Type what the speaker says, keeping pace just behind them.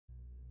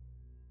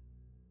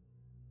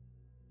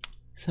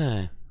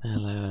So,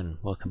 hello and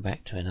welcome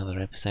back to another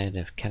episode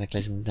of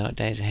Cataclysm Dark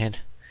Days Ahead,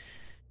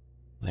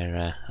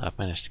 where I've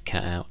managed to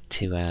cut out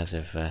 2 hours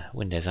of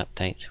Windows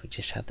updates. We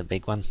just had the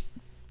big one,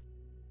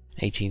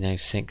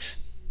 1806.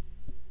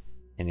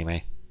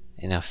 Anyway,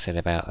 enough said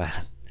about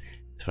that.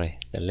 Sorry,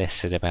 the less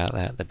said about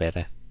that, the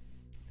better.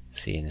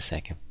 See you in a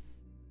second.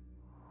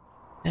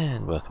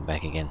 And welcome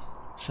back again.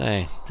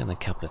 So, done a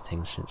couple of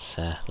things since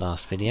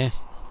last video,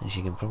 as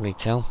you can probably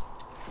tell.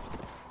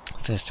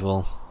 First of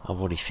all, I've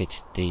already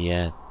fitted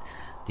the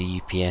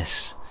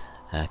UPS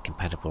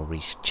compatible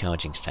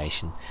recharging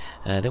station.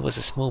 There was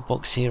a small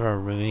box here, I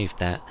removed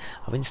that.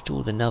 I've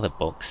installed another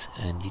box,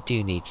 and you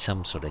do need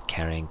some sort of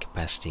carrying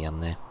capacity on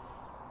there.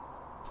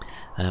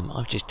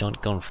 I've just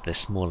gone for the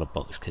smaller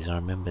box because I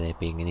remember there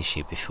being an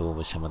issue before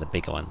with some of the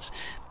bigger ones,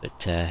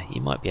 but you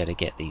might be able to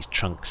get these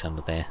trunks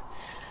under there,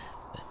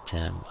 but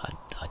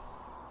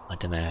I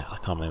don't know, I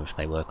can't remember if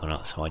they work or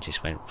not, so I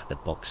just went for the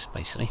box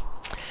basically.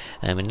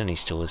 It only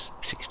stores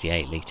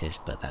 68 litres,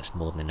 but that's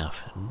more than enough.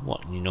 And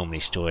what you normally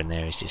store in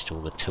there is just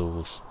all the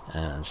tools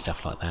and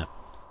stuff like that.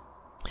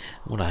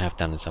 What I have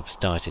done is I've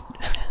started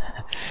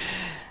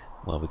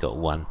well, we got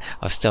one.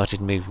 I've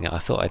started moving it. I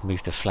thought I'd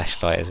move the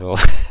flashlight as well.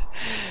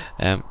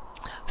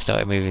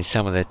 Started moving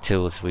some of the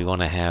tools we want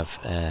to have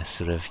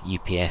sort of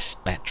UPS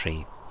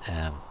batteries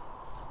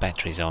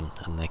on,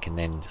 and they can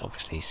then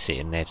obviously sit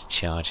in there to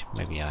charge.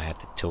 Maybe I had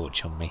the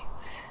torch on me,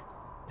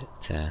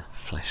 but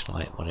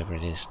flashlight, whatever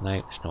it is.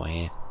 No, it's not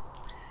here.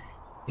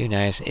 Who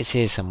knows? It's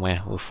here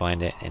somewhere. We'll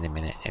find it in a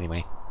minute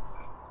anyway.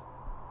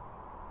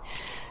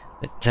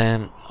 But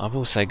I've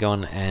also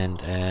gone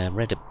and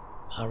read a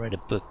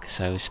book.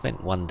 So I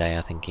spent one day,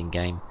 I think, in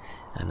game,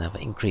 and I've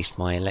increased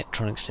my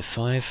electronics to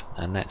 5,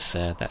 and that's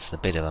the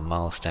bit of a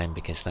milestone,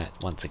 because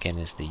that once again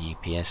is the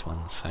UPS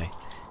one. So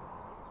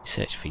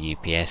search for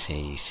UPS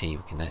here, you see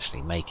we can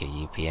actually make a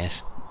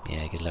UPS.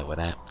 Yeah, good luck with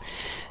that.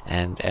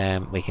 And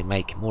we can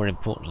make, more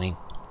importantly,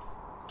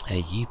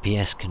 a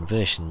UPS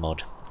conversion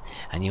mod,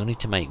 and you'll need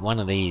to make one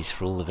of these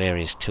for all the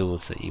various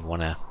tools that you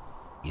want to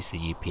use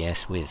the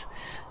UPS with.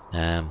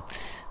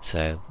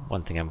 So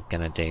one thing I'm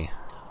going to do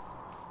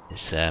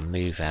is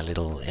move our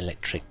little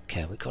electric,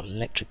 we've got an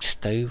electric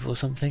stove or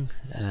something.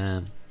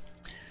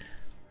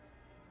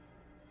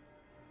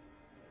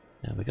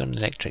 We've got an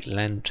electric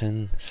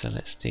lantern, so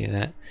let's do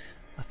that.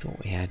 I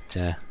thought we had,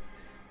 say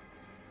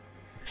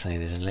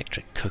there's an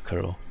electric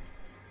cooker or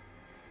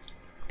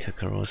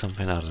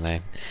something, I don't know.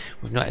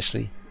 We've not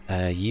actually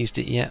used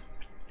it yet,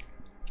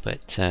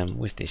 but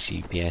with this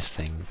UPS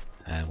thing,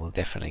 we'll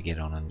definitely get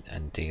on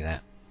and do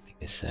that,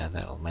 because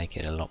that'll make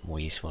it a lot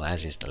more useful,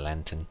 as is the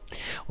lantern.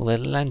 Although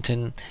the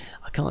lantern,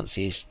 I can't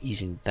see us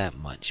using that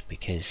much,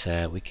 because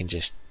we can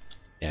just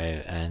go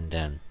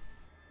and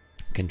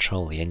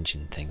control the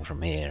engine thing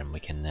from here, and we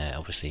can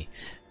obviously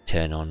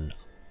turn on,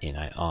 you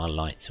know, our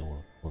lights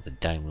or the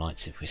dome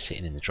lights if we're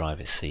sitting in the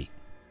driver's seat.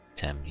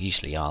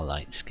 Usually our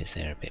lights, because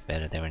they're a bit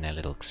better, they're in a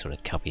little sort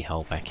of cubby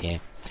hole back here,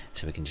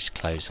 so we can just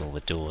close all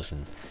the doors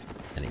and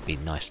it'd be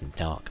nice and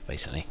dark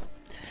basically.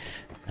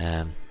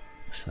 So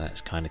that's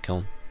kind of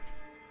cool.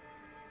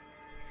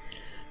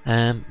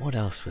 What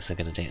else was I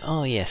going to do?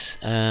 Oh yes,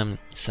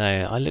 so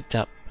I looked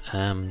up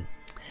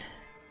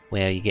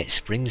where you get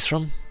springs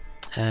from.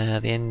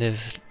 The end of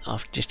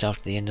just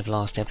after the end of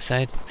last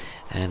episode,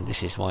 and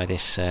this is why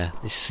this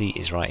seat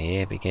is right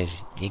here,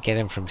 because you get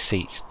them from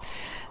seats.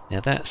 Now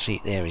that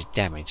seat there is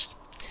damaged,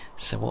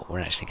 so what we're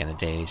actually going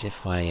to do is,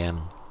 if I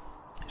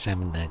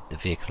examine the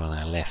vehicle on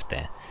our left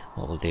there,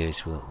 what we'll do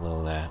is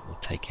we'll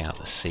take out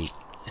the seat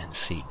and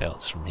seat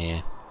belts from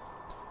here.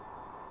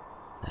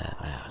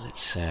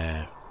 Let's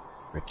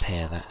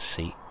repair that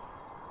seat.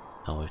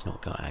 Oh, we've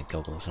not got our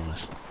goggles on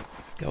us.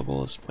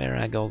 Goggles, where are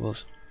our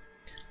goggles?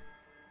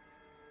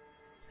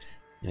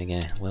 There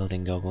we go,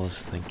 welding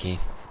goggles, thank you.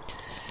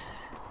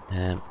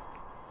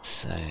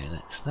 So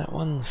that's that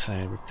one,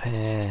 so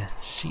repair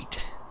seat,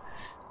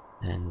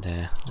 and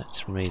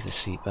let's remove the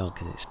seat belt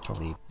because it's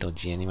probably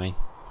dodgy anyway,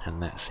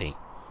 and that seat.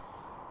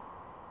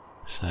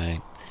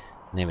 So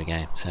there we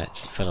go, so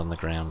it's fell on the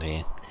ground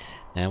here.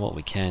 Now what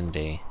we can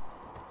do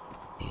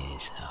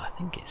is, I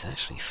think it's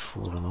actually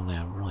fallen on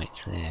our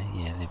right there,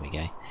 yeah, there we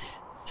go.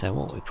 So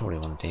what we probably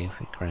want to do, if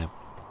we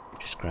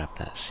just grab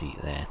that seat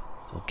there,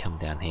 we'll come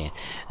down here,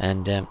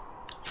 and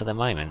for the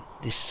moment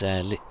this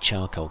lit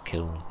charcoal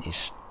kiln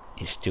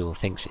still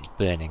thinks it's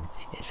burning.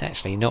 It's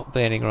actually not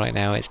burning right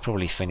now, it's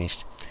probably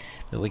finished,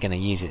 but we're going to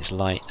use its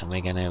light, and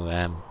we're going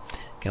to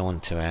go on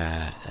to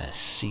our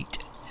seat.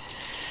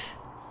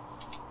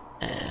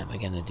 We're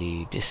going to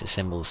do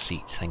disassemble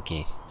seat, thank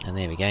you, and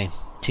there we go,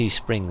 2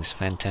 springs,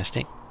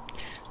 fantastic.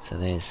 So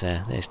there's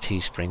 2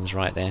 springs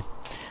right there.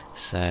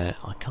 So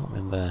I can't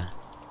remember,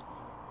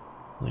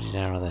 where did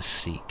our other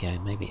seat go?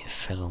 Maybe it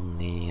fell on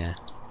the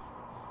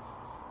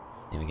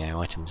there we go,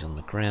 items on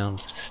the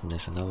ground, and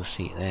there's another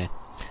seat there.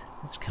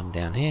 Let's come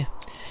down here.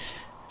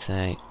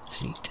 So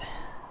seat,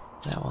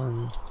 that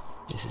one,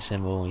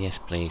 disassemble, yes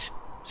please.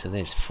 So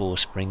there's 4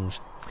 springs,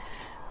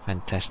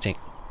 fantastic.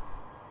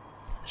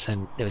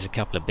 so there was a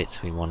couple of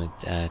bits we wanted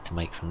to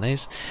make from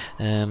those.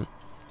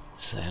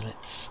 So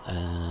let's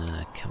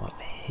come up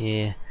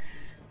here,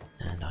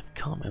 and I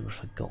can't remember if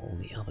I got all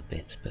the other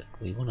bits, but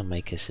we want to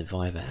make a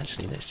survivor.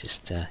 Actually, let's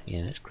just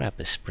yeah, let's grab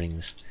the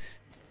springs,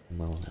 and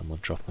we'll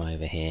drop them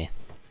over here.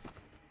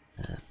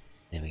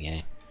 There we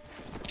go.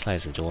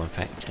 Close the door. In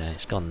fact,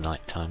 it's gone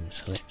night time,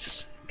 so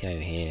let's go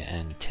here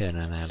and turn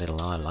on our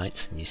little eye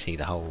lights, and you see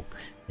this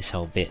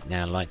whole bit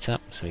now lights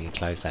up. So we can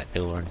close that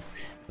door, and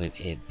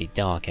it'd be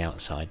dark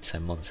outside, so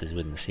monsters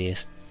wouldn't see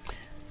us.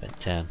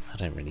 But I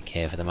don't really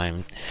care for the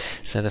moment.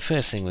 So the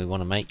first thing we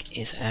want to make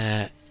is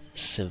our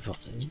if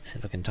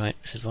I can type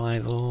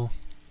survival,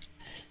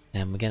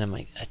 and we're going to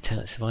make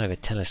a survivor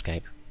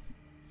telescope.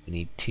 We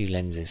need 2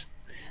 lenses.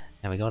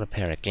 Now we got a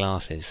pair of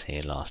glasses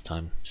here last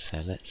time,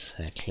 so let's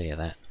clear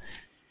that.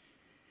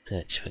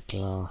 Search for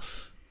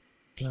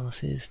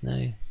glasses.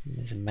 No,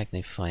 there's a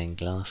magnifying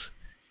glass.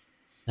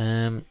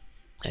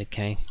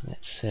 Okay,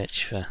 let's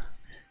search for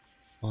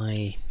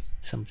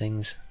some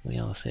things. We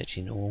are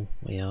searching all.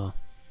 We are.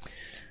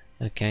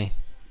 Okay.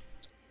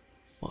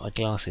 What are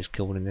glasses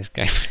called in this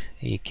game?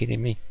 Are you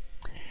kidding me?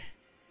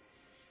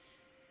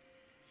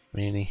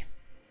 Really?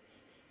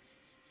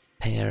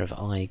 Pair of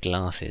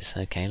eyeglasses.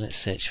 Okay, let's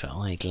search for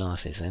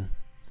eyeglasses then.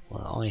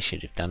 Well, I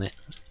should have done it.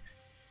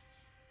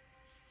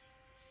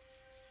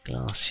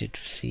 Glass should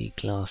see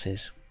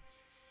glasses.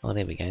 Oh,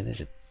 there we go.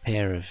 There's a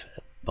pair of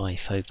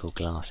bifocal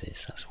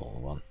glasses. That's what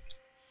we want.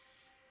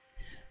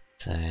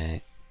 So,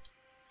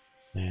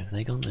 where have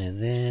they gone? They're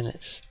there.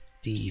 Let's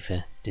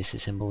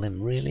disassemble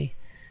them. Really?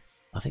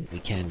 I think we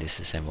can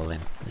disassemble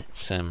them.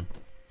 Let's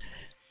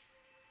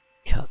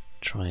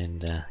try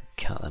and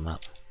cut them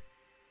up.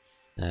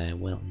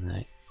 Well,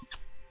 no.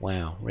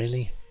 Wow,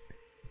 really?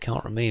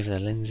 Can't remove the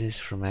lenses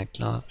from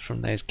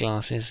those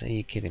glasses? Are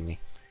you kidding me?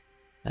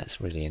 That's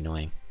really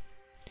annoying.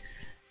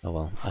 Oh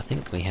well, I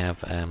think we have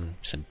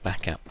some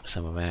backup,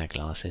 some of our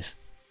glasses.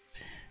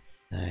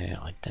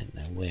 I don't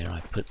know where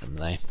I put them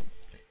though.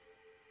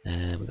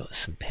 We've got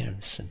some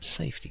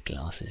safety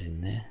glasses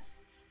in there.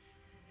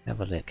 Have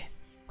a look.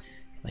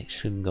 Make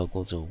swim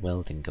goggles or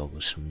welding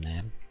goggles from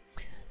them.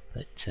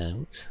 But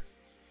oops,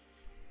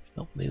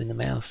 not moving the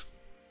mouse.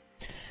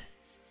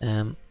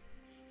 Don't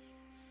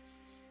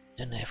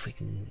know if we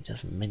can. It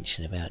doesn't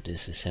mention about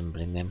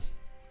disassembling them.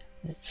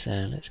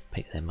 Let's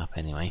pick them up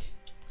anyway.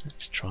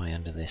 Let's try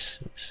under this.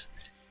 Oops.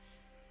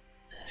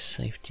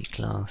 Safety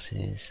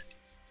glasses.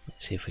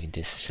 Let's see if we can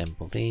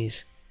disassemble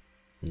these.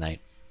 No.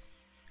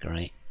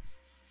 Great.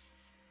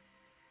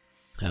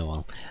 Oh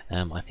well.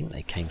 I think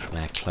they came from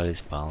our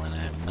clothes pile, and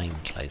our main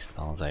clothes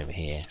pile's over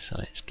here. So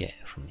let's get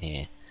from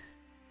here.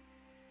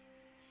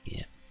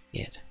 Yeah.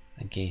 Get.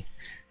 Thank you.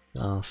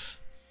 Glasses.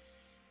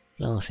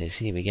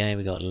 Here we go.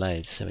 We got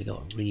loads. So we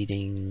got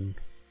reading.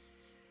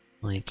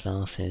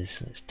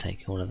 Eyeglasses. Let's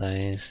take all of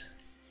those.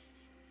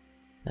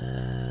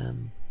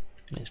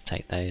 Let's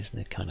take those.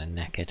 They're kind of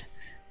knackered.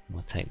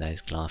 We'll take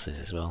those glasses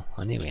as well.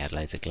 I knew we had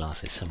loads of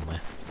glasses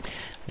somewhere.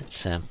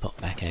 Let's pop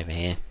back over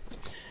here.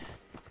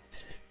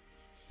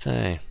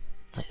 So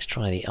let's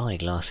try the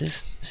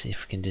eyeglasses. See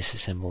if we can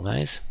disassemble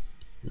those.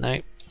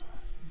 Nope.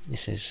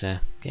 This is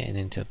getting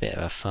into a bit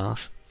of a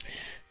farce.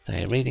 So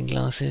reading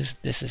glasses.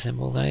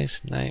 Disassemble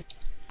those. Nope.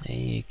 Are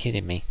you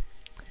kidding me?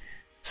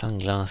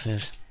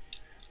 Sunglasses.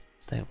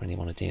 Don't really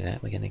want to do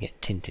that. We're going to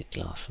get tinted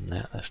glass from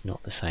that. That's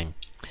not the same.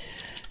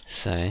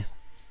 So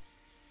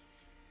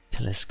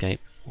telescope.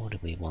 What do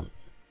we want?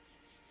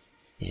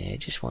 Yeah,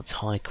 it just wants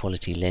high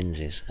quality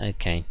lenses.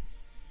 Okay.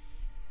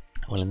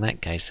 Well, in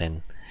that case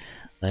then,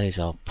 those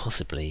are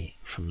possibly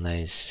from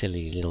those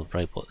silly little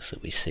robots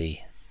that we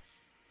see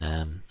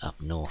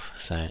up north.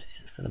 So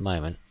for the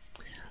moment,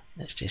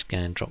 let's just go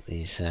and drop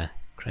these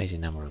crazy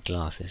number of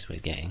glasses we're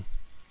getting.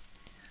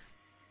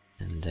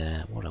 And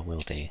what I will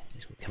do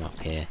is we'll come up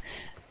here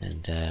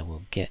and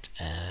we'll get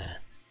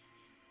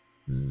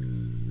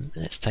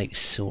let's take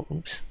saw.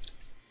 Oops,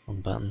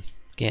 wrong button.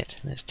 Get.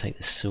 Let's take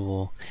the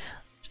saw.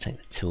 Let's take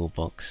the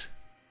toolbox.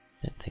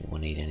 Don't think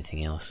we'll need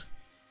anything else.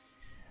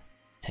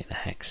 Take the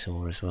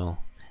hacksaw as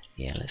well.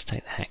 Yeah, let's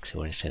take the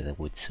hacksaw instead of the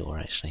wood saw.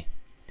 Actually,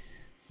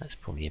 that's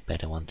probably a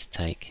better one to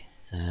take.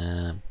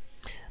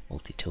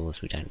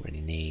 Multi-tools we don't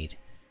really need.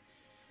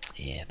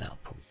 Yeah, that'll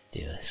probably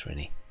do us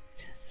really.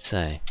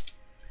 So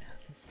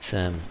let's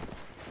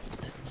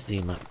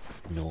zoom up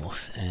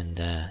north and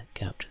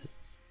go up to the...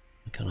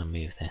 Can I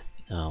move there?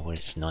 Oh, well,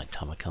 it's night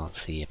time. I can't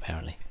see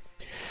apparently.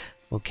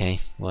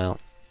 Okay, well,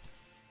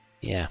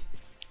 yeah.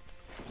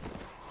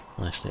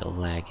 Nice little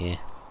lag here,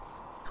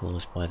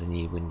 caused by the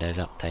new Windows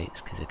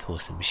updates, because of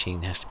course the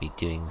machine has to be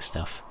doing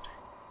stuff.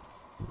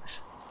 Oops.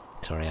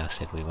 Sorry, I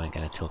said we weren't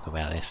going to talk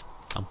about this.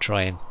 I'm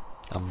trying.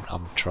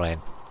 I'm trying.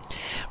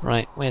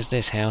 Right, where's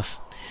this house?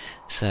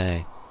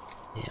 So,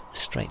 yeah,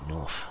 straight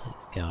north.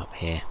 Let's go up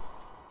here.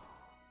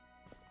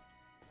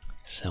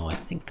 So I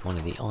think one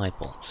of the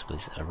eyebolts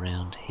was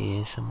around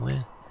here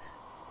somewhere.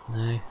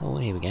 No? Oh,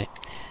 here we go.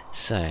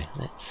 So,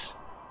 let's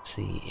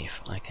see if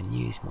I can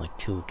use my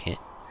toolkit.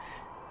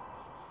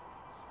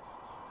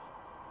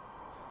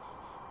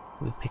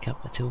 we pick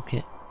up the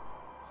toolkit?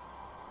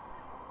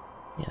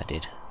 Yeah, I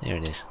did. There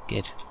it is.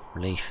 Good.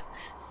 Relief.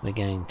 We're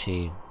going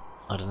to,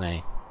 I don't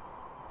know.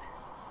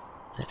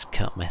 Let's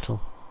cut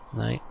metal.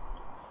 No.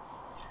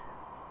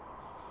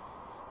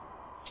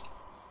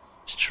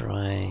 Let's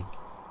try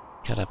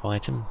cut up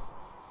item.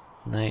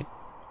 No.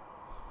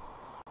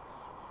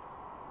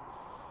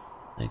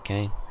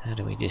 Okay, how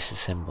do we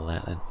disassemble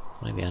that then?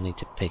 Maybe I need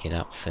to pick it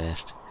up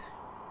first.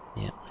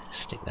 Yep,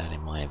 stick that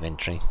in my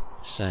inventory.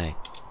 So,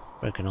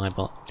 broken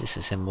eyebot,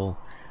 disassemble.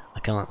 I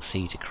can't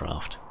see to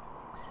craft.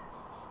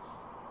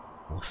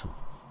 Awesome.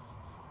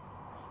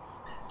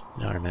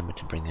 Did I remember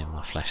to bring in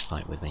my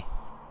flashlight with me?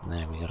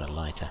 No, we got a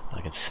lighter.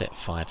 I could set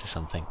fire to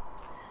something.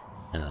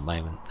 And at the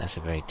moment, that's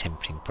a very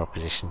tempting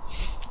proposition.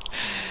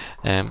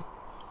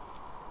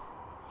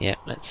 Yeah,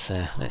 let's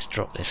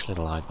drop this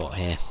little eyebot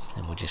here,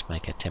 and we'll just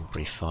make a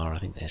temporary fire. I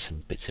think there's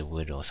some bits of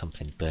wood or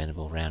something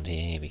burnable around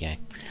here. Here we go.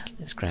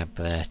 Let's grab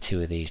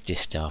 2 of these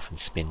distaff and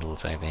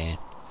spindles over here.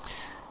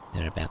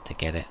 They're about to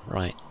get it.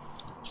 Right,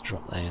 let's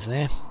drop those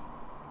there.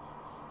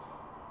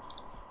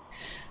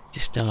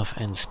 Distaff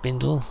and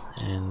spindle,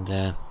 and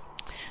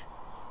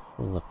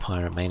all the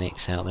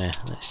pyromaniacs out there.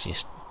 Let's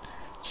just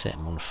set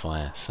them on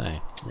fire.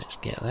 So let's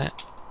get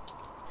that,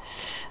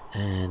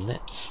 and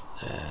let's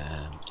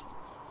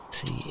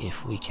see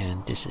if we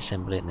can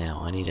disassemble it now.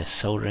 I need a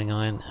soldering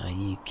iron. Are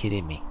you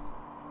kidding me?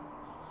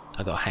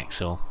 I got a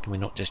hacksaw. Can we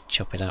not just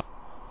chop it up?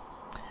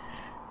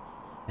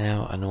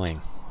 How annoying.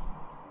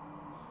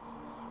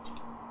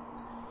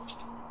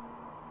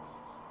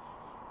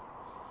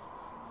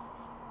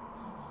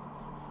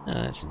 Oh,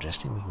 that's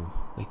interesting.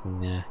 We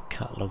can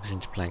cut logs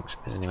into planks,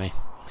 but anyway,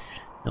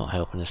 not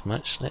helping us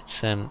much.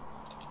 Let's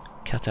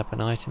cut up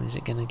an item. Is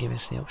it going to give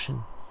us the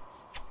option?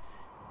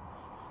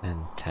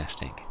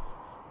 Fantastic.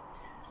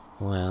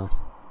 Well,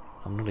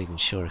 I'm not even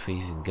sure if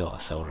we've even got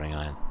a soldering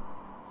iron.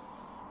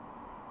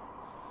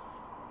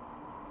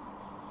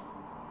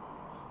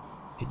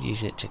 Could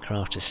use it to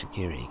craft a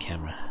security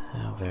camera.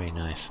 Oh, very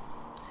nice.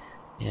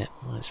 Yeah,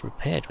 well, it's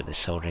repaired with a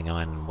soldering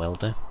iron and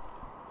welder.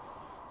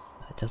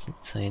 It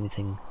doesn't say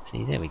anything.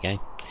 See, there we go.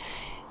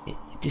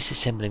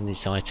 Disassembling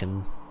this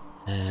item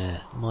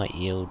might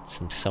yield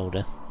some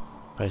solder,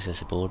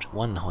 processor board,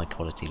 1 high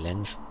quality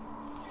lens.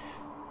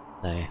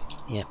 So,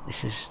 yeah,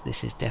 this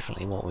is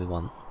definitely what we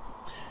want.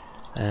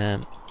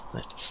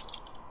 Let's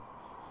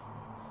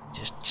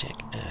just check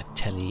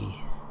Telly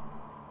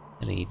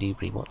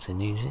what's the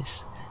news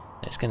is.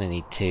 It's going to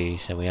need 2,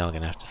 so we are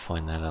going to have to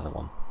find that other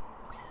one.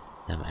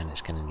 And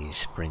it's going to need a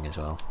spring as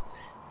well.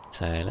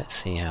 So let's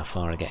see how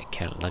far I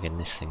get lugging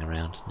this thing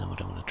around. No, I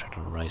don't want to tread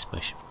on a rose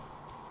bush.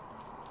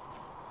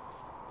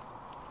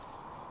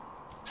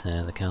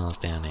 So the car's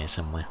down here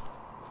somewhere.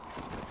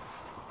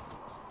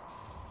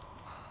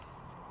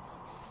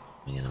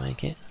 Are we going to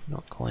make it?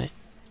 Not quite.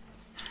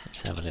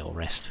 Let's have a little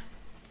rest.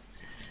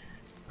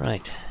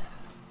 Right.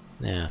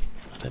 Now,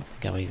 I don't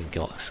think I've even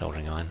got a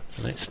soldering iron,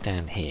 so let's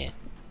stand here.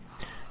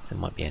 So I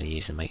might be able to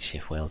use the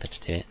makeshift welder to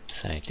do it.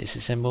 So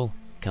disassemble,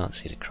 can't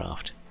see the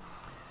craft.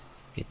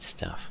 Good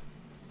stuff.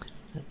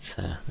 Let's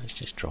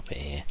just drop it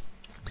here.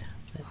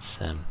 Let's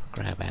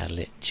grab our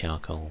lit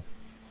charcoal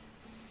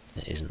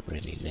that isn't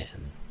really lit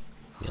and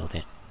wield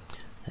it.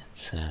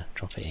 Let's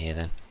drop it here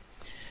then.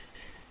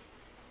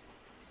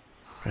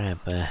 Grab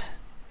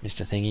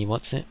Mr. Thingy,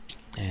 what's it?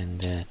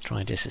 And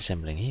try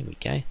disassembling. Here we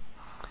go.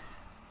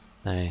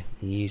 So,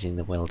 using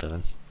the welder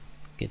then.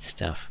 Good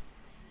stuff.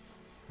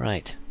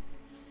 Right.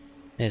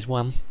 There's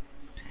one.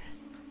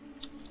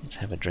 Let's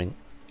have a drink.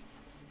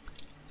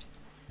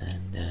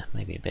 And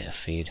maybe a bit of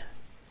food.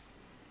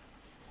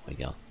 What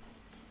we got?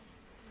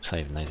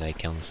 Saving those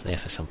acorns there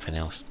for something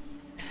else.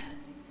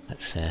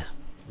 That's the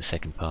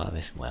second part of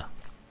this. Well,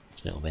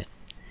 it's a little bit.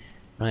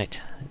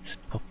 Right, let's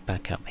pop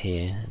back up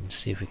here and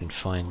see if we can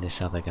find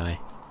this other guy.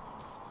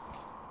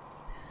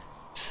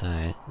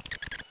 So,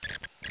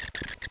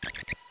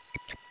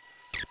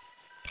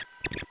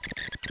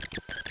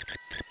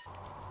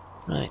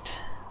 right,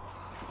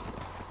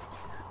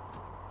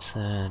 let's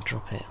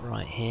drop it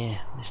right here.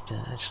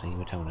 Actually,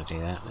 we don't want to do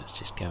that. Let's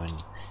just go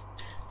and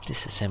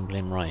disassemble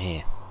him right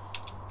here.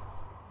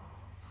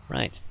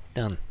 Right,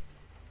 done.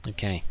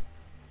 Okay,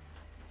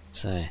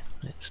 so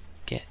let's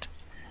get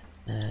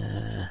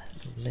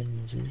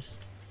lenses.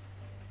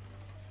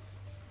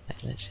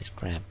 Let's just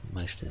grab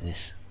most of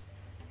this.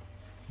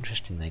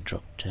 Interesting, they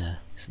dropped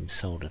some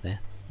solder there.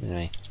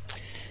 Anyway,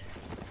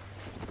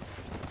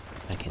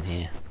 back in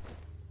here.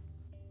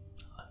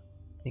 I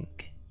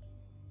think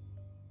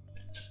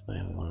that's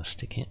where we want to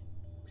stick it.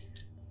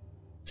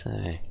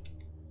 So,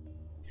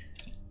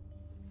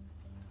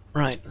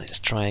 right, let's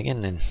try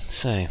again then.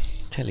 So,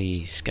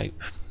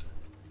 telescope.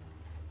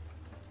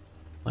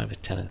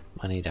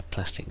 I need a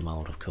plastic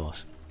mould, of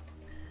course.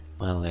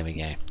 Well, there we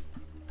go.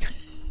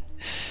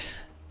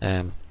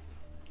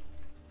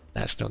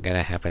 That's not going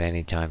to happen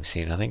anytime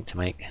soon. I think to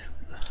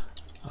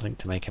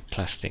make a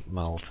plastic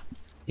mould,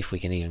 if we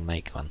can even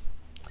make one,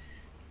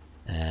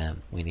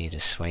 we need a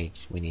suede.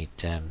 We need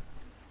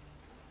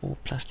all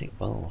plastic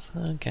bowls.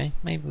 Okay,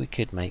 maybe we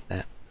could make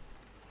that.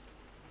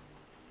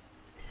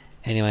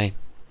 Anyway,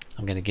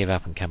 I'm going to give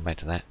up and come back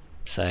to that.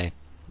 So,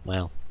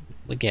 well,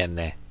 we're getting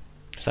there.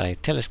 So,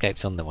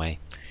 telescope's on the way.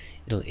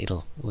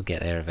 We'll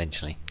get there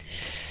eventually.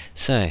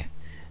 So,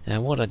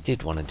 what I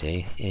did want to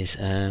do is,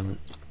 so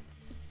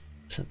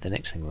the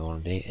next thing we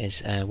want to do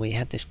is, we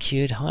had this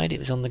cured hide. It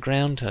was on the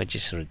ground. I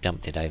just sort of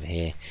dumped it over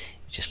here.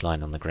 Just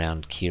lying on the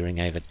ground, curing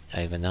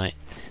overnight.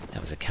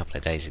 That was a couple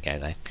of days ago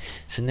though.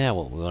 So now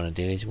what we want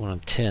to do is we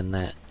want to turn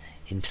that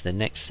into the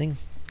next thing.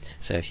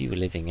 So if you were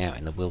living out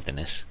in the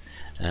wilderness,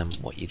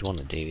 what you'd want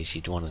to do is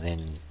you'd want to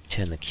then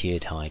turn the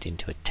cured hide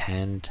into a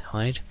tanned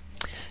hide.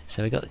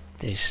 So we've got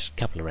this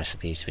couple of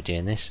recipes for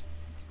doing this.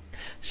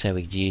 So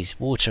we'd use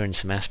water and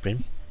some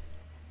aspirin.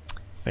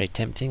 Very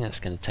tempting,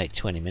 that's going to take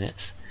 20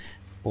 minutes.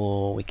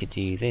 Or we could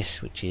do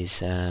this, which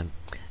is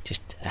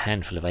just a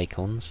handful of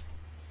acorns,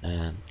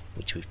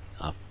 which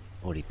I've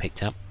already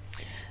picked up.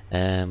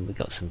 We've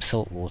got some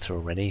salt water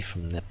already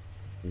from the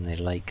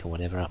lake or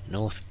whatever up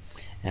north,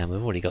 and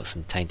we've already got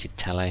some tainted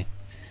tallow.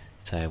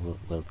 So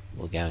we'll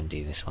go and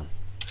do this one.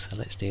 So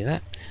let's do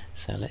that.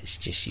 So let's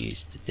just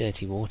use the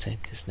dirty water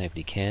because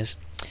nobody cares.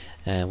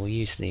 We'll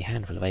use the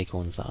handful of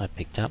acorns that I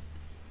picked up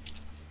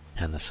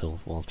and the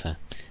salt water,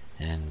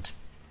 and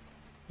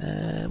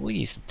we'll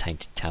use the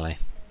tainted tallow.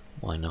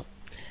 Why not?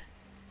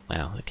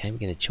 Wow, okay, we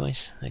get a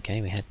choice.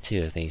 Okay, we had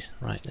 2 of these.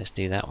 Right, let's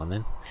do that one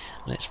then.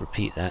 Let's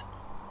repeat that.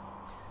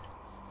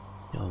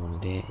 Do I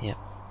want to do it? Yep.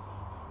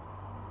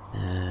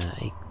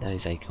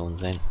 Those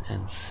acorns then,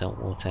 and salt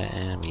water,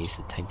 and we use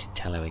the tainted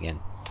tallow again.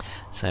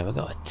 So we've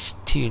got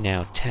 2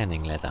 now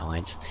tanning leather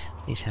hides.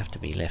 These have to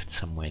be left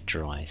somewhere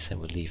dry, so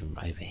we'll leave them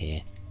over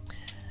here.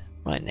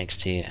 Right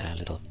next to our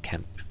little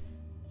camp.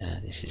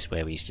 This is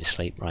where we used to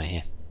sleep, right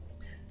here.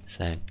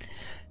 So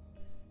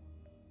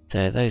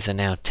those are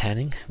now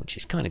tanning, which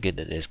is kind of good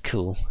that there's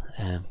cool,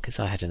 because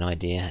I had an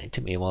idea. It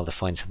took me a while to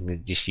find something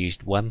that just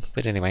used one,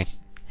 but anyway,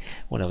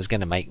 what I was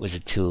going to make was a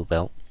tool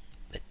belt,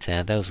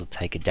 but those will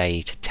take a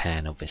day to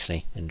tan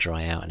obviously and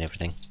dry out and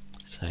everything.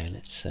 So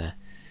let's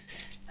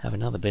have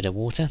another bit of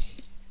water,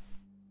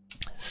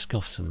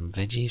 scoff some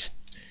veggies,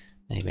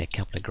 maybe a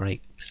couple of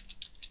grapes.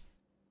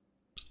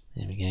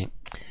 There we go.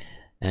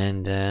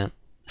 And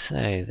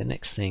so the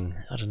next thing,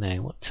 I don't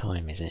know, what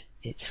time is it?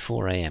 It's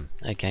 4 AM.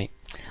 Okay,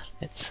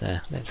 let's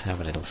have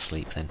a little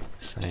sleep then.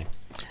 So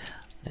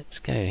let's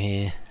go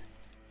here,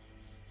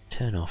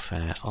 turn off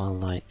our oil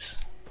lights,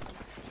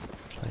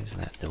 close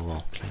that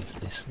door, close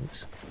this,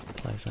 oops,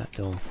 close that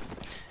door,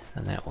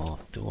 and that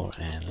door,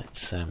 and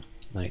let's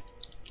no,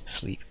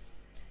 sleep.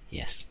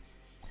 Yes,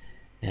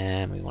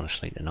 and we want to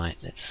sleep tonight.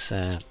 Let's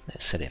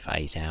set it for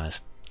 8 hours.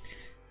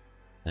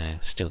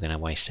 Still going to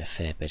waste a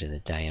fair bit of the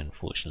day,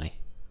 unfortunately.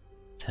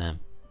 But,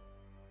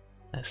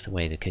 that's the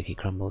way the cookie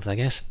crumbles, I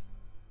guess.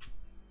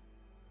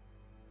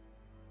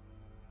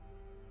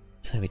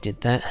 So we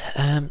did that.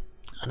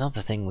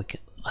 Another thing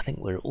I think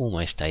we're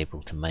almost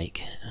able to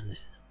make, and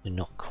we're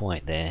not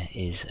quite there,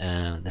 is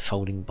the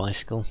folding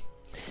bicycle.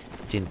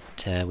 We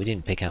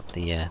didn't pick up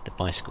the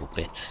bicycle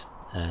bits.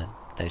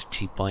 Those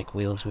 2 bike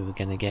wheels we were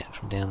going to get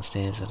from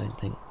downstairs, I don't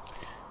think.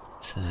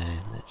 So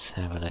let's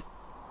have a look.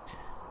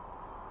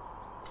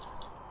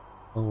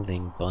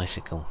 Folding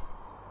bicycle.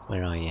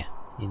 Where are you?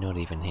 You're not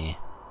even here.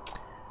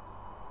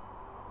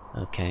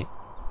 Okay.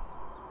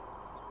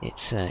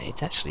 It's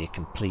actually a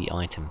complete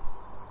item.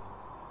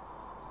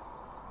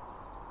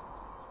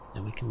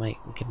 And we can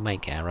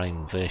make our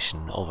own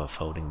version of a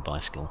folding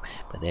bicycle,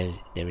 but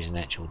there is an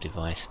actual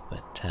device.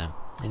 But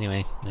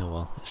anyway, oh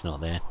well, it's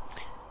not there.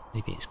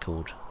 Maybe it's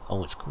called,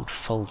 oh, it's called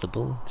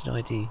foldable. Did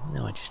I do?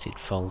 No, I just did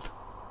fold.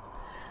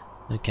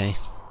 Okay,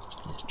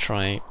 let's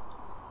try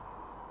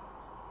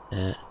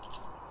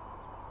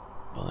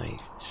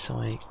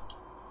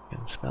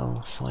can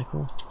spell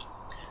cycle.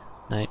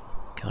 No,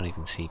 can't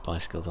even see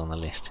bicycles on the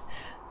list.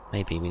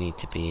 Maybe we need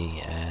to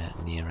be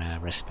near our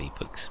recipe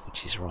books,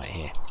 which is right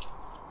here.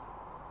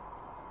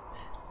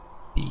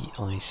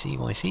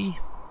 BICYC.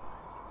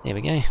 There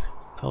we go.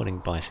 Folding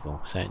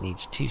bicycle. So it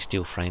needs 2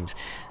 steel frames,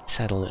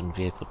 saddle and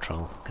vehicle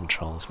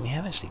controls. We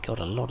have actually got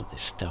a lot of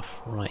this stuff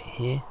right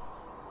here.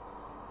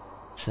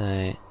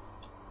 So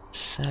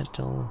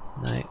saddle,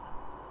 no.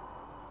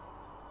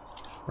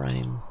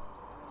 Frame,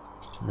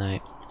 no.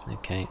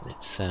 Okay,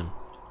 let's go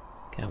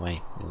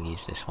away. We'll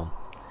use this one.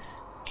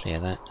 Clear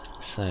that.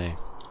 So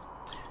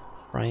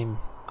frame,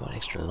 got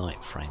extra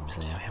light frames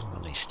there. I haven't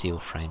got any steel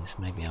frames.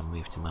 Maybe I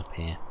moved them up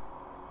here.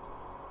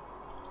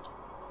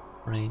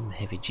 Frame,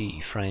 heavy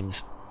duty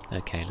frames.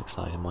 Okay, looks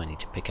like I might need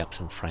to pick up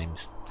some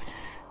frames.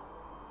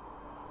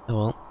 Oh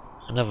well,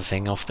 another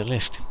thing off the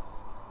list.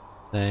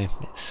 So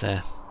it's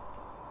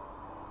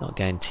not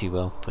going too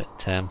well,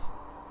 but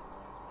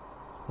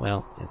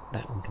well,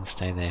 that one can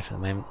stay there for the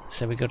moment.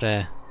 So we got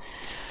our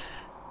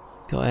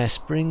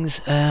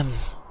springs.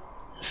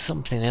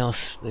 Something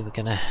else we were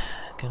gonna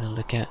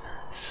look at.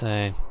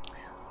 So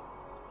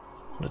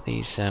what are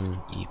these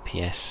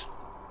UPS?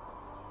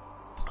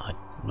 I'm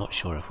not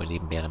sure if we'll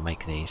even be able to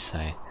make these.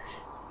 So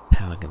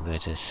power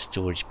converters,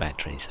 storage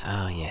batteries.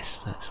 Ah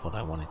yes, that's what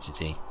I wanted to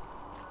do.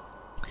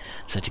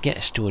 So to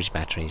get storage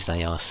batteries,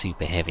 they are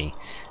super heavy.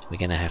 We're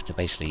going to have to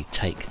basically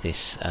take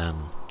this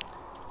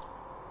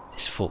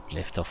this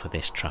forklift off of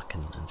this truck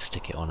and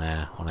stick it on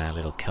our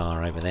little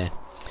car over there.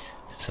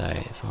 So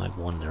if I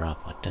wander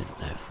up, I don't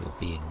know if we'll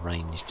be in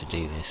range to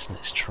do this.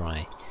 Let's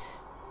try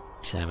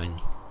examine.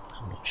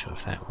 I'm not sure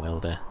if that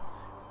welder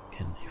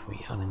can, if we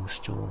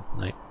uninstall,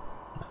 nope,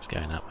 that's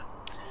going up.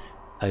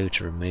 O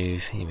to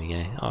remove, here we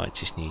go. Oh, it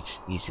just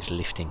uses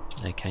lifting.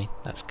 Okay,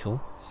 that's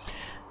cool.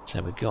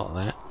 So we've got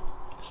that.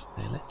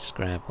 So let's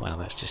grab, well,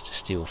 that's just a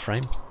steel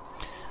frame.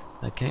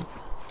 Okay,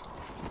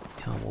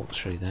 can't walk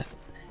through that.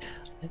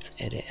 Let's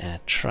edit our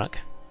truck,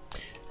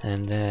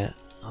 and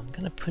I'm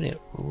going to put it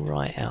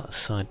right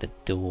outside the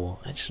door.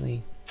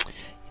 Actually,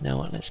 you know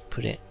what? Let's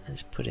put it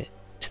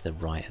to the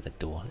right of the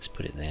door. Let's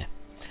put it there.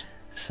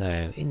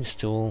 So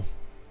install,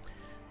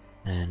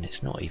 and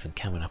it's not even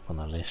coming up on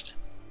the list.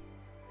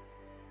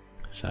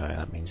 So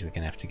that means we're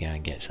going to have to go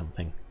and get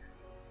something.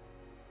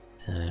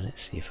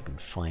 Let's see if I can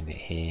find it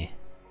here.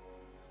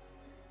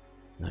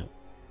 No.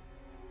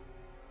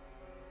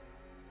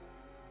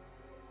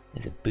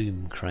 There's a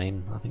boom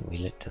crane. I think we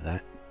looked at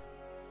that.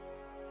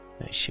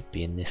 It should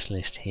be in this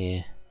list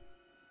here.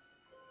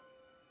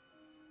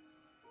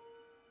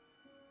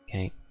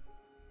 Okay.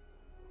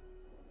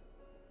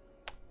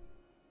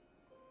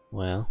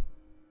 Well,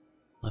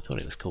 I thought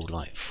it was called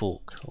like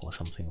fork or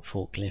something,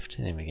 forklift.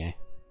 There we go.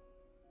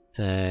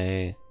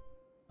 So,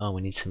 oh,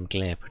 we need some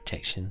glare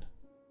protection.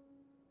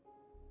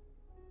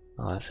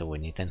 Oh, that's all we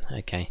need then.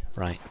 Okay,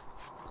 right.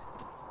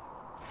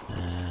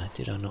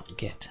 Did I not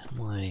get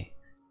my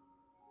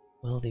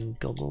welding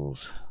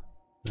goggles?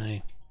 No.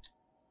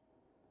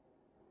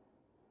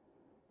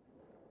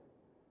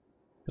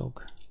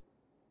 Dog.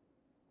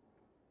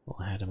 Well,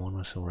 I had them on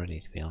us already,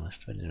 to be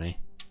honest, but anyway.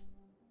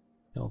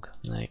 Dog,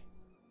 no.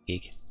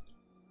 Gig.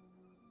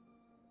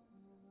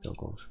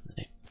 Goggles,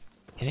 no.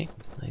 Okay,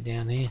 are they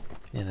down here?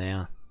 There they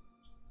are.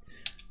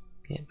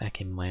 Get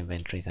back in my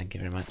inventory, thank you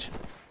very much.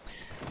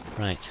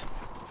 Right.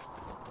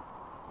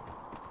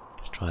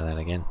 Let's try that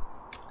again.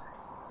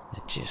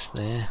 They're just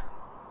there.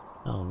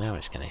 Oh, now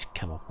it's going to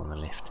come up on the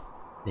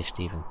list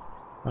even.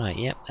 Right,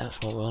 yep,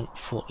 that's what we want.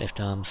 Forklift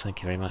arms,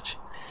 thank you very much.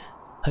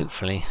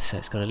 Hopefully, so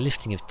it's got a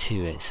lifting of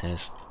 2, it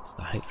says.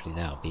 So hopefully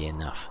that'll be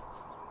enough.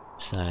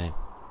 So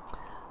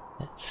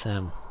let's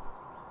I'm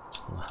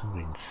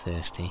hungry and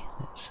thirsty.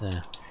 Let's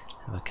have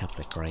a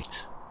couple of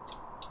grapes.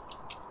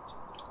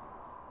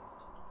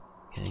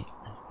 Okay,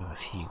 let's have a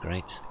few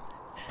grapes.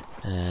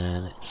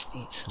 Let's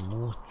eat some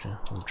water,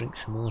 or drink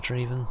some water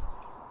even.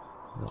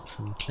 Got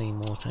some clean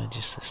water,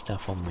 just the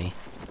stuff on me.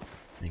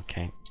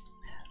 Okay,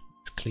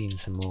 let's clean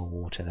some more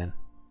water then.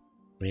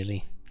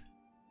 Really?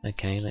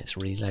 Okay, let's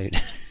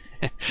reload.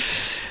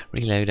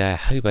 Reload our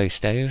hobo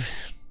stove.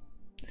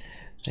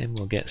 Then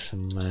we'll get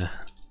some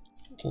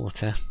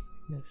water.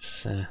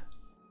 Let's,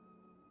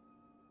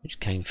 which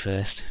came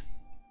first.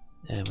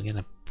 We're going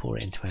to pour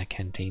it into our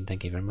canteen,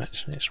 thank you very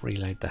much. Let's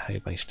reload the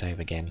hobo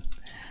stove again.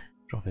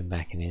 Drop him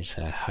back in his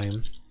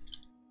home.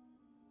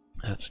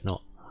 That's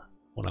not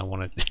what I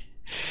wanted.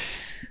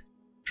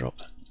 Drop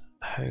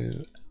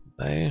hobo.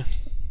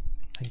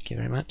 Thank you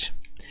very much.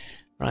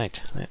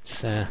 Right,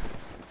 let's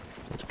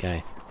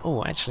go.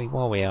 Oh, actually,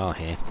 while we are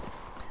here,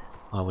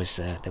 there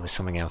was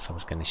something else I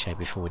was going to show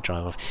before we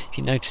drive off. If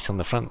you notice on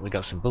the front, we've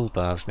got some bull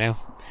bars now.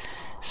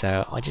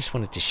 So I just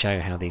wanted to show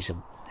how these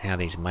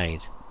are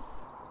made.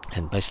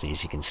 And basically,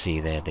 as you can see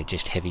there, they're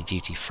just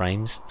heavy-duty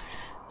frames.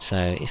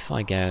 So if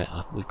I go,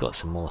 we've got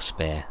some more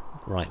spare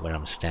right where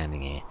I'm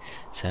standing here.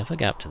 So if I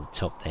go up to the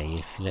top there,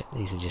 if you look,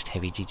 these are just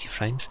heavy-duty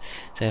frames.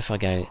 So if I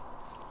go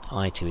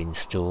I to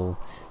install,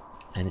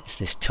 and it's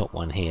this top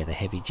one here, the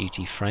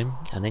heavy-duty frame,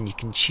 and then you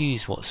can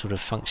choose what sort of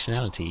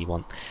functionality you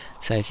want.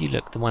 So if you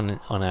look, the one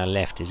on our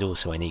left is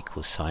also an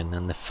equal sign,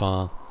 and the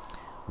far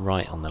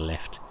right on the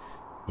left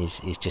is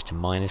just a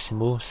minus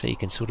symbol. So you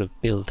can sort of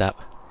build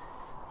up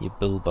your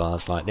bull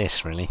bars like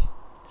this, really.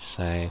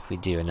 So if we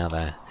do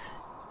another,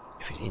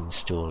 if we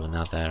install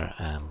another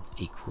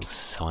equal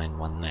sign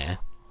one there,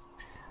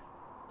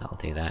 that'll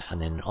do that,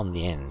 and then on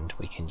the end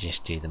we can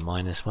just do the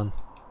minus one.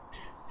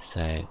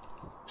 So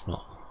it's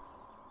not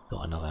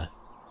got another,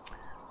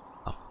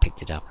 I've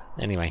picked it up.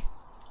 Anyway,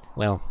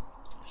 well,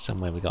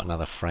 somewhere we got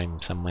another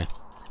frame somewhere.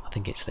 I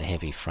think it's the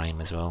heavy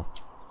frame as well.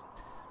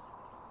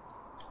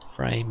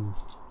 Frame,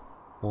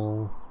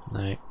 wall,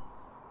 no.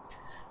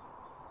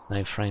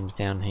 No frames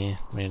down here,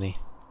 really.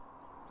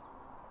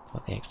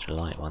 Got the extra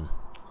light one.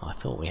 I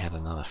thought we had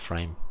another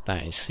frame.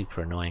 That is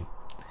super annoying.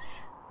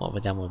 What have we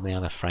done with the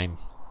other frame?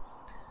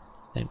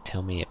 Don't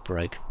tell me it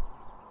broke.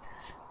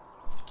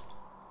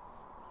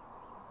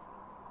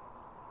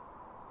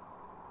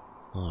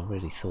 Oh, I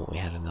really thought we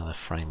had another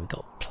frame. We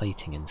got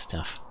plating and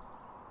stuff.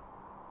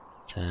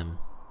 But,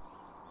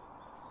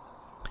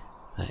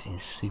 that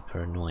is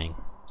super annoying.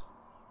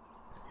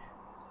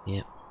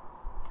 Yep.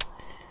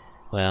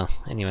 Well,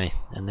 anyway,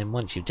 and then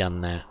once you've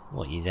done that,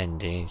 what you then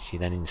do is you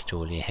then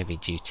install your heavy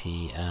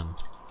duty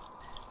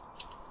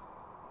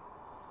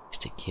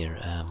stick your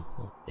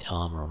the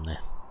armour on there.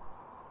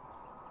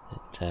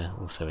 It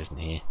also isn't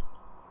here.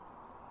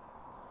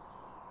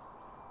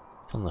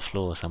 It's on the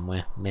floor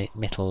somewhere.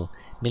 Metal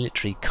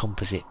military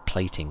composite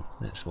plating.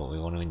 That's what we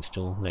want to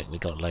install. Look, we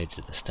got loads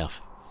of the stuff.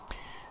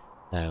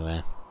 So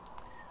I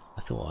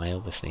thought I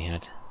obviously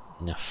had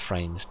enough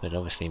frames, but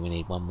obviously we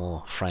need one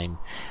more frame.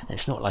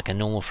 It's not like a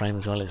normal frame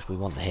as well, as we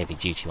want the heavy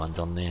duty ones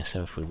on there,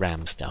 so if we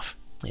ram stuff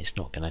it's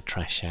not going to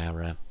trash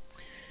our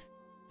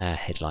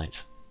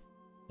headlights.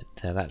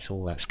 But that's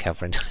all that's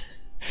covering.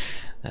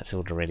 That's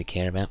all to really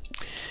care about.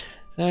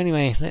 So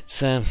anyway,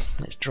 let's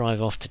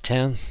drive off to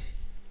town.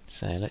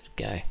 So let's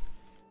go.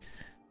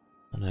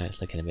 I know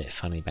it's looking a bit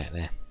funny back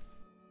there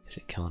because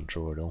it can't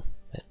draw at all,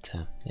 but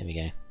there we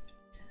go.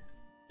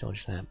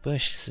 Dodge that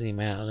bush, zoom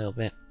out a little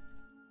bit,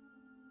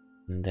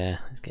 and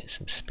let's get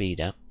some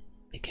speed up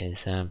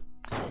because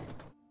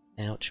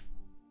ouch.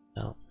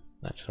 Oh,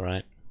 that's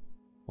alright.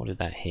 What did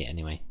that hit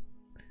anyway?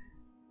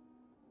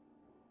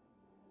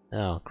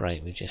 Oh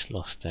great, we've just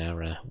lost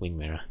our wing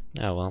mirror.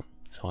 Oh well,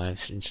 so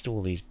I've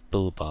installed these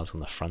bull bars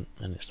on the front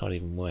and it's not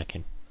even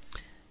working.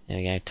 There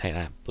we go, take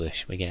that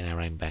bush, we're getting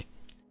our own back.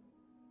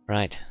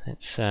 Right,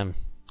 let's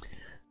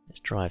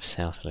drive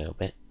south a little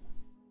bit.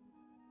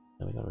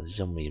 So we've got a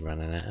zombie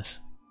running at us.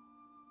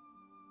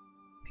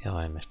 Go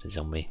on, Mr.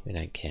 Zombie, we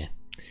don't care.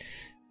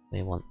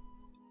 We want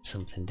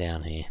something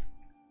down here.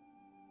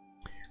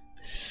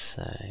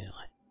 So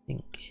I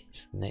think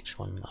it's the next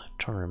one. I'm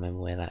trying to remember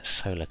where that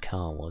solar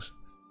car was.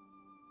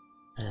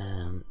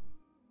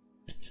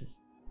 Let's just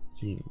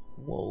zoom.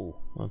 Whoa,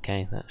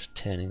 okay, that's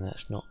turning,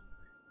 that's not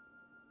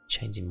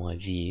changing my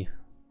view.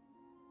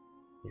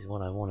 Is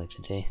what I wanted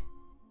to do.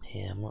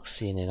 Yeah, I'm not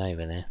seeing it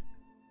over there.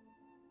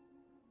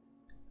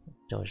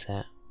 Dodge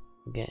that.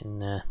 I'm getting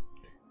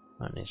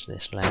right next to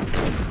this land.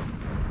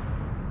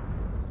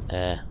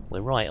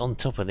 We're right on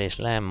top of this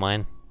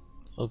landmine.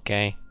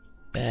 Okay,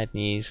 bad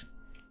news.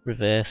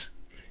 Reverse.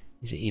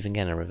 Is it even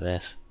gonna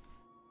reverse?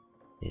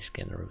 It's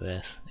gonna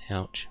reverse.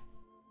 Ouch.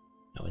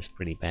 That was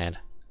pretty bad.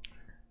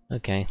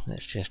 Okay,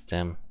 let's just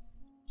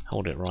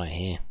hold it right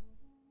here.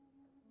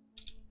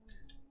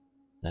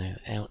 No,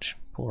 ouch.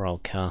 Poor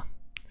old car.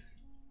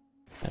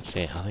 That's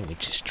it. I think we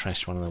just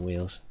trashed one of the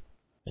wheels.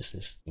 Where's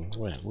this thing?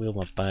 Wheel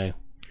my bow.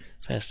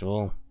 First of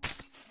all,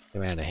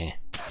 go out of here.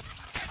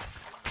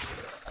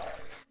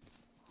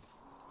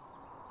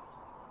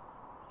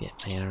 Get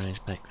my arrows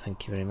back,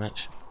 thank you very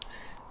much.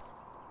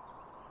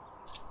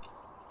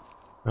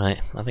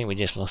 Right, I think we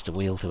just lost a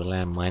wheel to a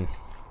landmine.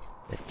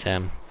 But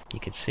you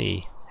could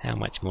see how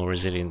much more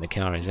resilient the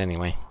car is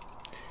anyway.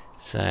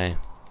 So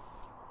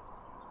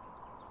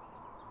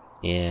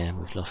yeah,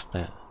 we've lost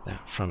that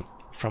front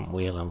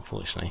wheel,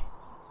 unfortunately.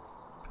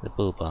 The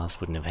bull bars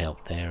wouldn't have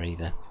helped there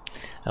either.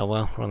 Oh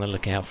well, we're on the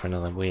lookout for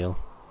another wheel.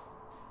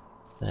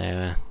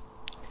 So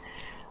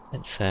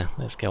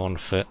let's go on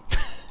foot.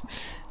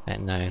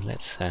 No,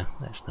 let's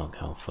not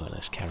go on foot.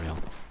 Let's carry on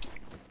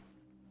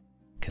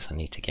because I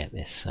need to get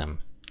this. Need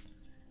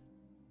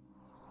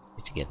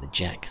to get the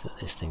jack that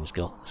this thing's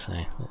got. So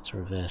let's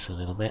reverse a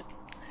little bit.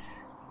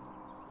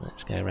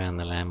 Let's go around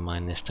the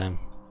landmine this time.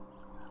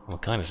 I'm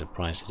kind of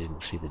surprised I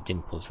didn't see the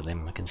dimples of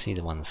them. I can see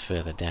the ones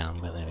further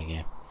down, but there we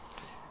go.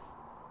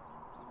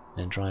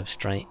 Then drive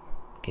straight.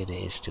 Good,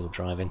 it is still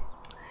driving.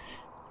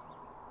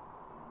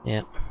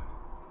 Yep.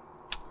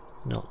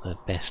 Not the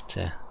best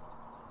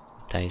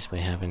days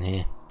we're having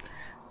here.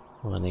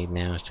 All I need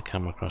now is to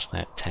come across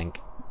that tank.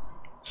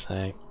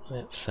 So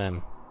let's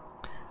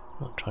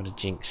not try to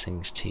jinx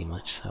things too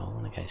much. So I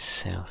want to go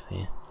south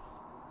here,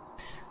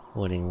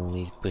 avoiding all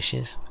these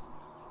bushes.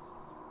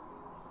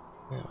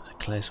 That was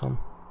a close one.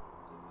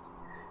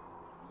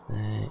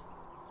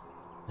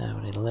 Have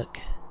a little look.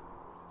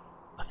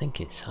 I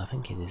think it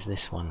is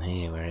this one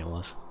here where it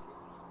was.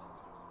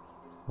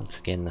 Once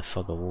again the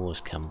fog of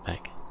war's come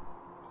back.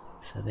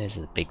 So there's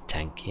the big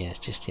tank. Yeah, it's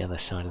just the other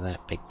side of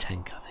that big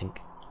tank, I think.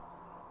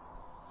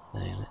 So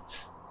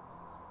let's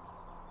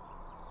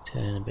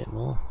turn a bit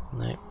more.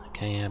 No,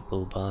 okay, our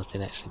bull bars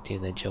did actually do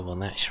their job on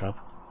that shrub.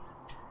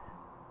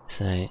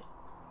 So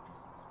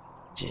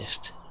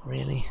just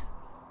really,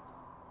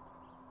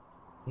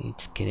 you're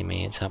kidding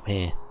me, it's up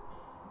here.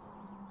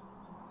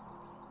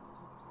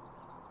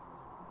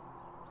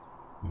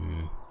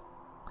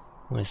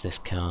 Where's this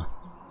car?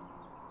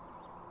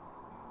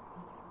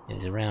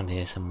 It's around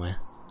here somewhere.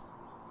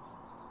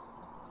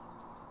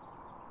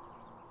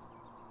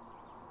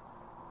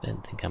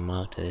 Don't think I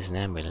marked it as an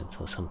ambulance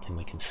or something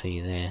we can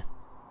see there.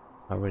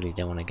 I really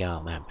don't want to go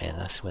up that bit,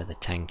 that's where the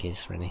tank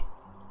is really.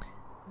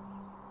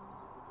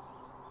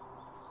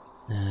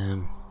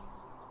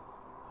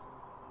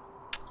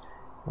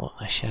 What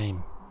a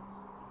shame.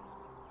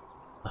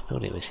 I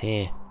thought it was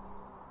here.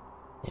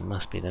 It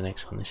must be the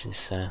next one. This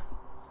is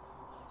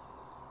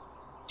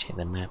check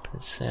the map.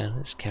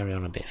 Let's carry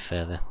on a bit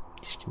further,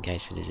 just in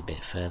case it is a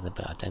bit further,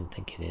 but I don't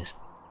think it is.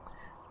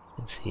 I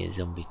can see a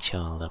zombie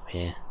child up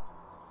here.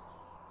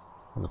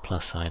 On the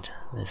plus side,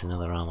 there's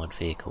another armoured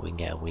vehicle we can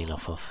get a wheel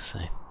off of, so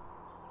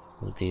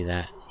we'll do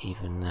that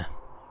even if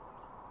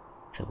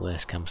the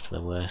worst comes to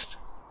the worst.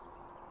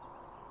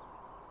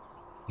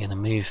 I'm gonna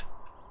move.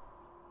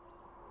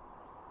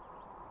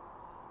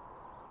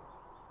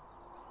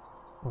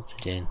 What's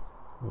it doing?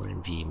 We're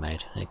in view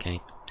mode,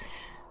 okay.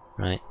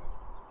 Right.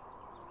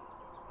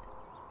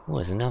 Oh,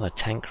 there's another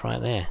tank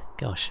right there.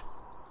 Gosh.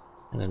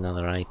 And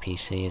another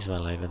APC as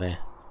well over there.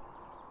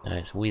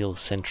 It's wheels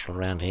central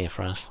around here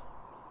for us.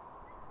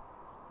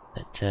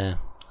 But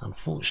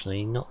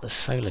unfortunately not the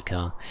solar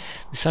car.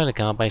 The solar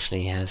car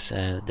basically has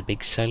the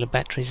big solar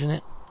batteries in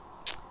it.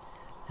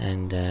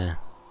 And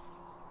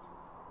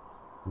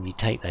you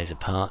take those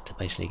apart to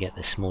basically get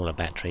the smaller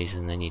batteries,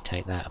 and then you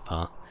take that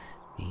apart.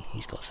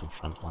 He's got some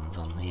front ones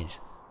on his.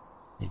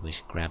 Maybe we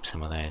should grab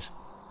some of those.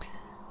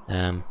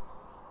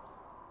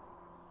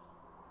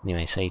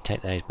 Anyway, so you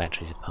take those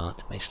batteries apart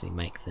to basically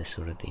make the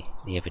sort of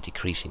the ever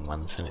decreasing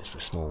ones, and it's the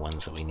small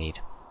ones that we need.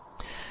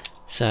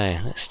 So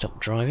let's stop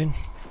driving.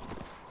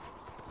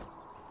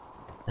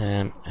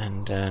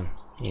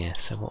 Yeah,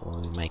 so what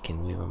were we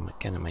making? We were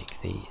going to make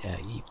the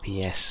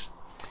UPS.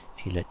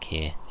 If you look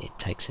here, it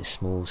takes a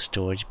small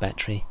storage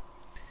battery,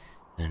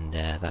 and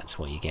that's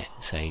what you get.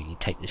 So you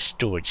take the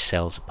storage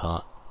cells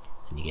apart,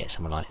 and you get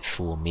something like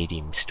 4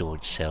 medium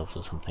storage cells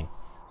or something.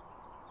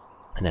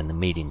 And then the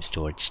medium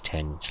storage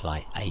turns to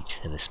like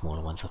 8 of the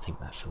smaller ones. I think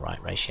that's the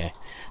right ratio,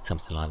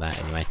 something like that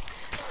anyway.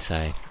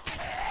 So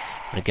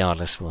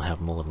regardless, we'll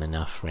have more than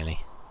enough really.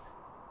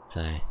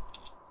 So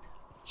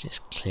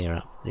just clear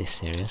up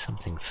this area.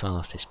 Something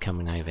fast is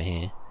coming over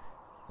here.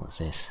 What's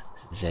this?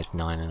 It's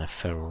Z9 and a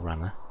feral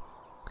runner.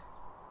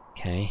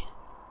 Okay,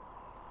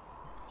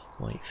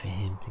 wait for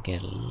him to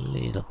get a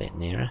little bit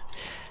nearer.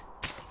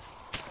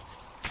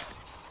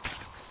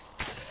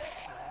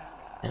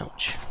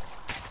 Ouch.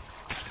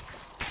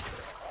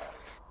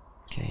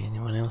 Okay,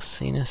 anyone else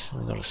seen us?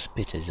 We've got a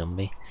spitter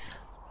zombie.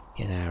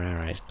 Get our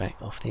arrows back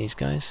off these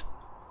guys.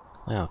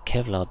 Wow,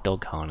 Kevlar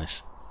dog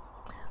harness.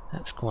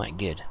 That's quite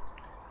good.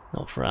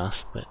 Not for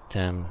us, but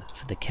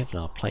for the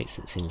Kevlar plates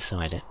that's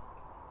inside it.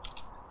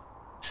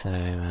 So,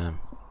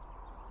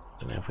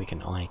 don't know if we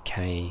can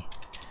IK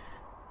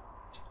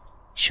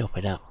chop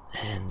it up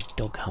and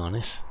dog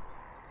harness.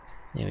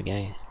 There we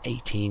go,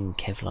 18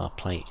 Kevlar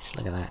plates.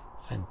 Look at that,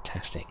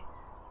 fantastic.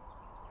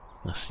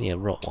 I see a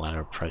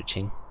Rottweiler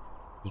approaching.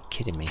 You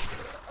kidding me?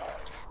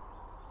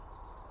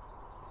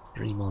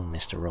 Dream on,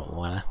 Mr.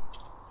 Rottweiler.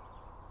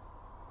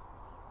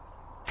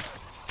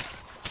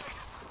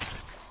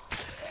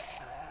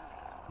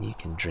 You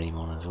can dream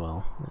on as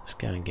well. Let's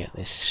go and get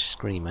this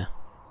screamer.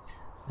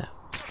 That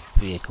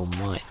vehicle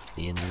might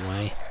be in the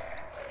way.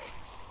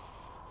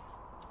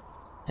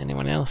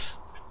 Anyone else?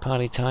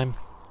 Party time?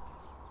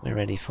 We're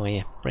ready for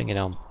you. Bring it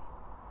on.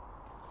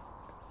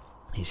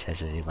 He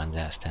says as he runs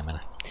out of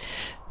stamina.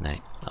 No,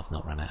 I've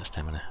not run out of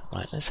stamina.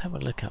 Right, let's have a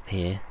look up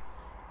here.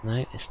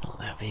 No, it's not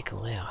that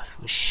vehicle there. I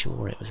was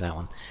sure it was that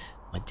one.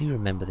 I do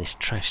remember this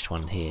trashed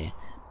one here.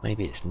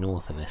 Maybe it's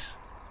north of us.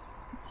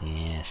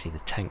 Yeah, see the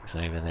tanks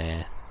over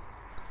there.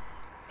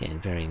 Getting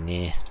very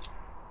near.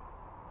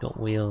 Got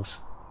wheels.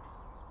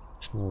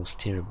 Small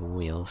steerable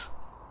wheels.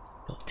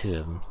 Got 2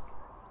 of them.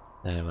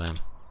 So,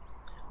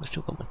 I've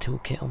still got my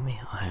toolkit on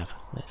me. I have.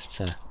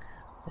 Let's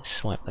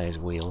swipe those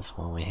wheels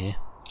while we're here.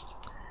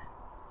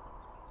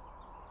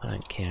 I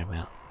don't care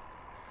about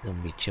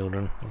zombie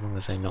children as long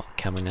as they're not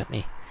coming at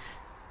me.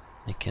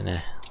 I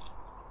can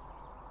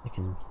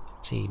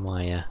see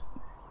my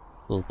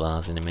bull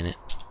bars in a minute.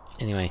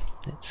 Anyway,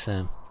 let's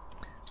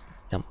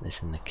dump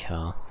this in the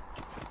car.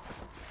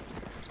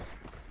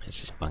 Let's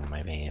just bung them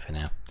over here for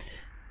now,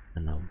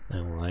 and I'll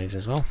know all those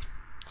as well.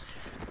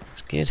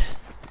 That's good.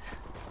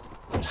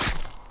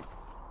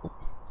 Oh.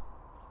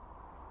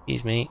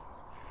 Excuse me.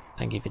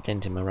 Thank you for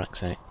denting my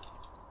rucksack.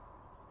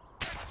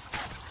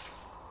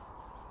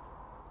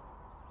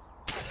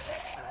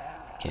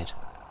 Good.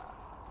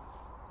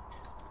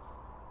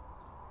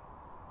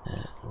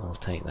 We'll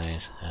take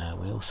those.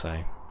 We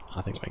also,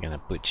 I think we're going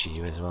to butcher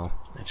you as well.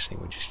 Actually,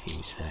 we'll just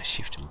use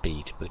Shift and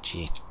B to butcher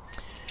you.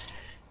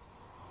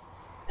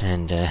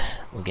 And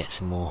we'll get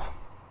some more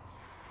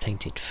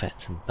tainted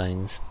fats and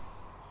bones.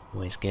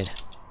 Always good.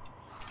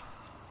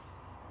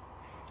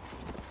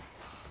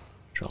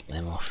 Drop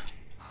them off.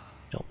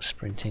 Stop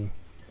sprinting.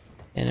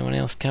 Anyone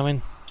else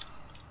coming?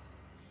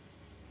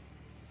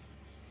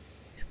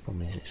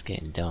 Problem is it's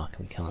getting dark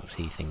and we can't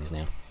see things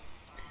now.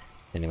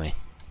 Anyway,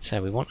 so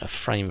we want a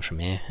frame from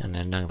here and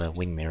another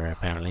wing mirror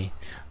apparently.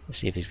 Let's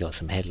see if he's got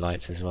some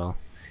headlights as well.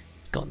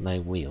 Got no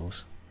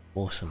wheels.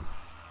 Awesome.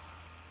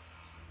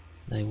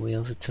 No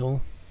wheels at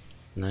all?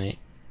 No.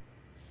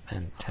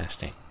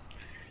 Fantastic.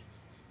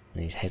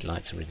 And these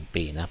headlights are really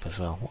beaten up as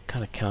well. What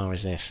kind of car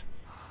is this?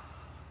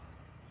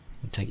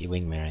 We'll take your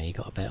wing mirror. You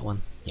got a better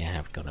one? Yeah,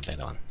 I've got a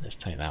better one. Let's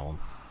take that one.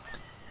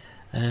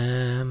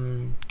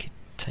 Could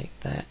take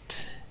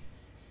that.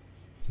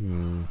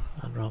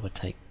 I'd rather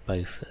take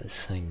both at the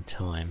same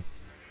time.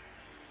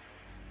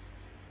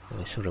 But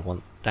we sort of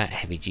want that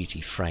heavy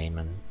duty frame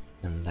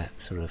and that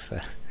sort of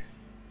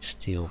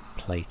steel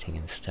plating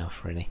and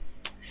stuff really.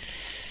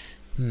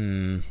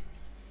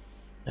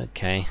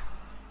 Okay,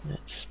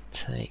 let's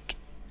take,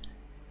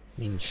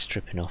 means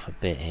stripping off a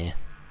bit here.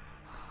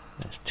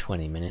 That's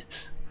 20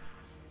 minutes.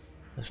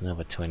 That's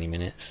another 20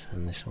 minutes,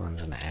 and this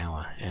one's an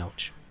hour.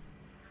 Ouch.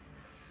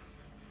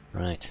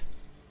 Right.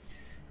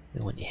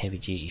 We want your heavy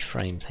duty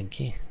frame, thank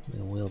you.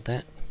 We'll wield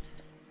that.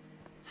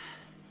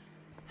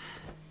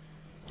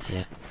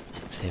 Yeah,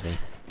 it's heavy.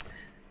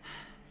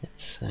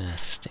 Let's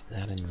stick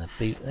that in the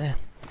boot there.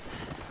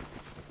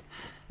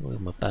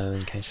 Wield my bow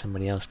in case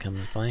somebody else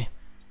comes by.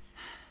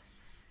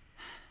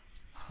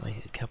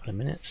 Wait a couple of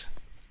minutes.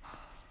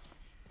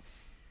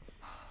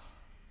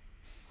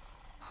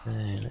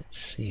 Let's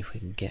see if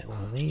we can get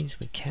one of these.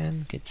 We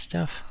can. Good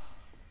stuff.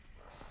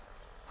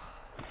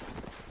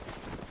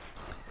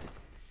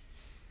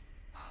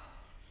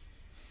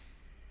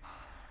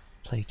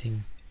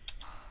 Plating.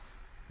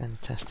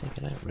 Fantastic.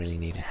 I don't really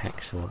need a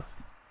hacksaw at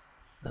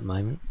the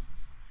moment.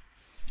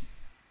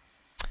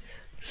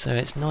 So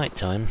it's night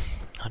time.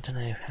 I don't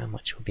know how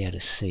much we'll be able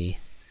to see,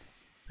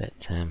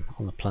 but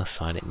on the plus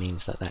side it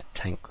means that that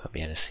tank won't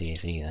be able to see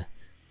us either.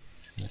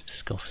 So let's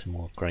scoff some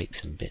more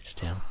grapes and bits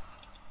down.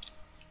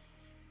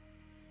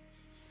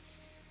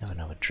 Have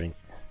another drink.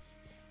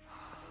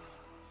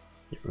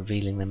 Is it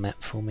revealing the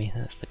map for me?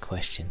 That's the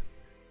question.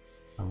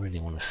 I really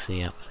want to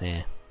see up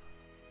there.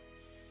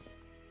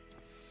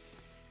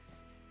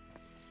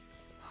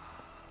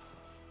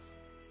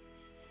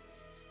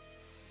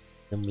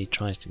 Somebody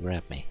tries to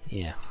grab me.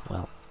 Yeah,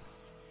 well,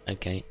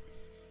 okay.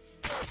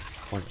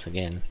 Once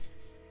again,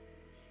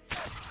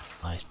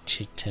 I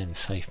should turn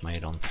safe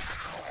mode on.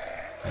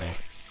 So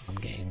I'm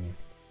getting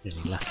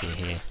really lucky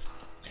here.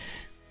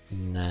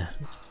 And not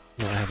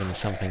having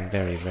something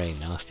very, very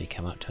nasty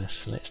come up to us.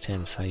 So let's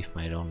turn safe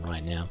mode on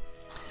right now.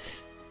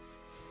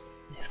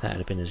 If that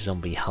had been a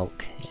zombie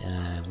Hulk,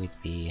 we'd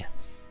be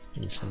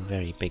in some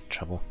very big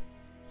trouble.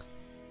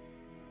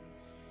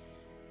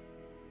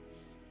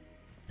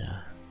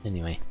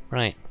 Anyway,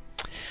 right.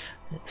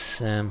 Let's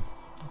say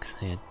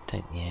I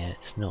don't. Yeah,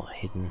 it's not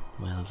hidden.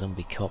 Well,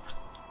 zombie cop.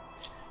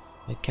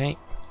 Okay.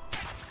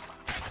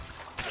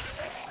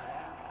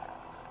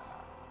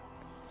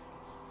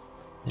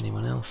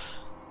 Anyone else?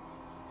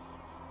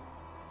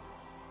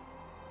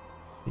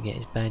 Did we get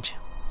his badge?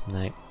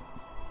 No.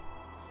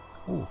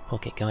 Ooh,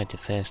 pocket guide to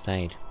first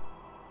aid.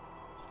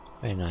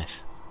 Very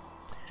nice.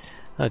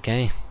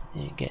 Okay,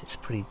 it gets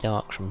pretty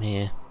dark from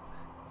here,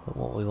 but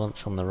what we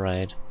want's on the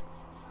road.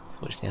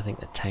 Fortunately, I think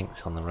the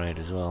tank's on the road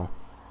as well.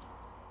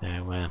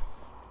 So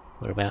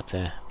we're about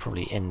to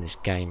probably end this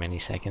game any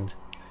second.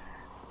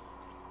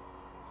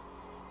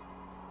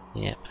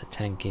 Yep, the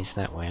tank is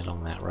that way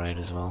along that road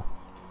as well.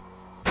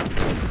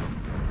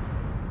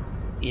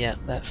 Yeah,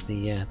 that's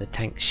the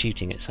tank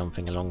shooting at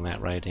something along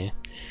that road here.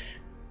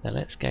 So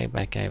let's go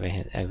back over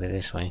here, over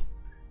this way.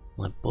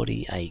 My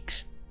body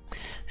aches.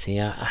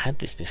 See, I had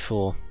this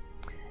before,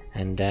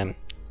 and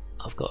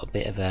I've got a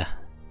bit of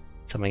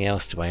something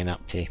else to own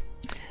up to.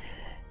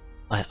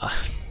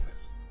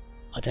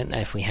 I don't know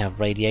if we have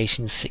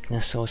radiation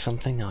sickness or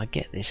something. I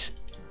get this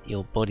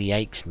 "your body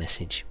aches"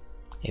 message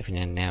every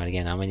now and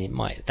again. I mean, it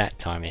might that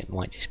time it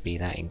might just be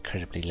that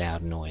incredibly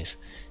loud noise.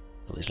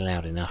 It was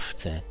loud enough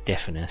to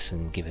deafen us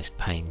and give us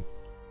pain.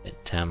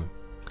 But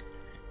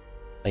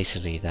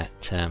basically,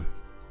 that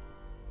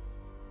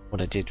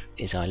what I did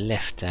is I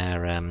left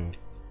our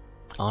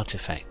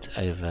artifact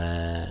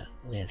over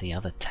where the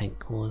other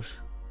tank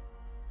was.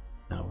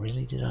 Oh,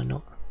 really? Did I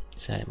not?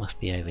 So it must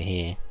be over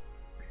here.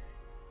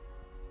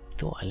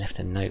 Thought I left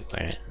a note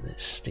where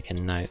let's stick a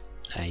note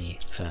A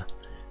for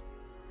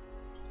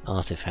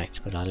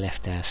artifact, but I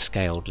left our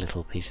scaled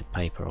little piece of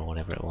paper or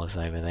whatever it was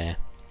over there.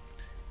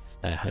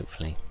 So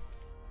hopefully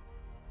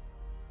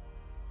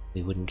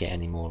we wouldn't get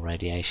any more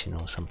radiation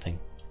or something.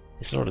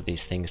 Because a lot of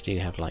these things do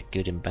have like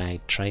good and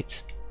bad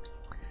traits.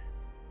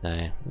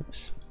 So,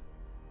 oops.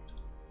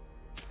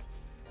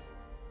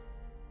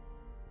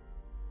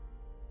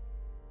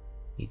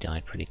 He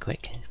died pretty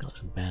quick. He's got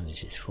some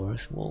bandages for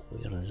us. Whoa,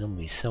 we got a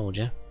zombie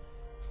soldier.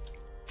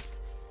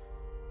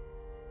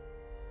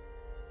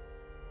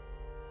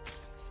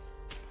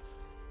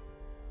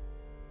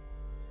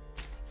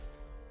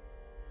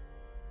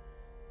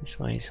 This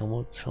way,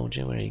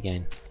 soldier, where are you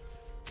going?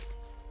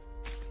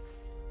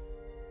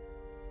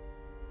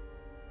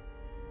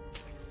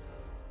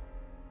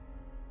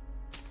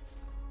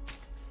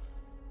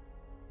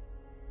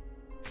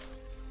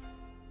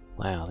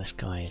 Wow, this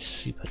guy is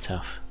super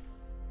tough.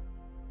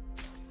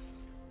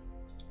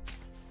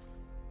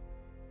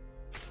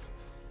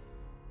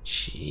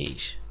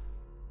 Sheesh.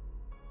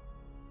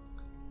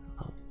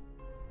 Oh,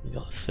 we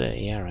got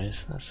 30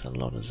 arrows, that's a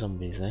lot of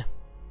zombies there.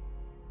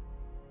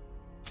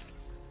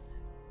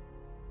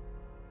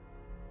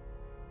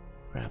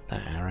 Grab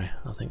that arrow,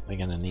 I think we're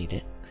going to need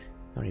it.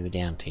 How many are we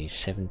down to?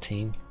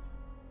 17?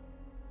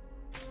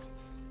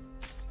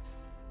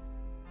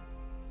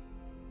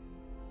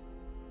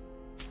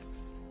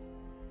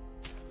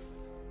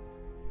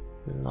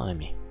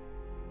 Blimey.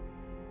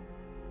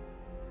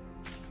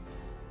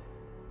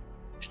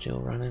 Still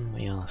running?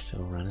 We are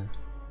still running.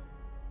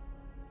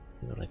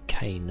 We've got a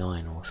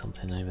K9 or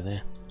something over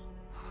there.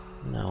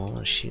 No, I want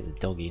to shoot the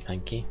doggy,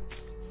 thank you.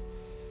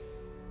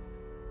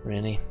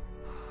 Really?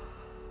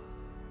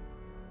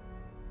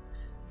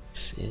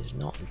 This is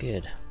not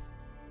good.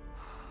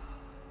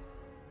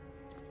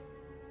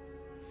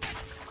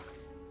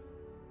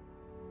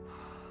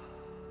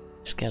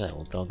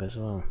 skeletal dog as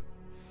well.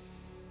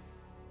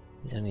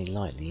 He's only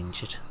lightly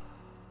injured.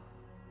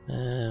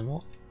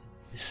 What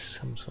is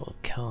some sort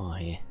of car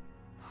here?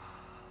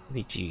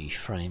 Heavy duty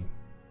frame.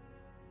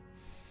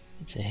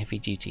 It's a heavy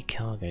duty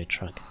cargo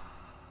truck.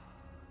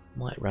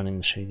 Might run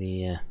in through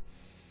the I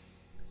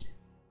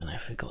don't know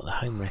if we've got the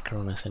home wrecker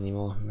on us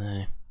anymore.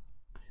 No.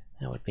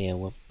 That would be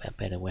a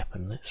better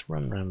weapon. Let's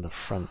run round the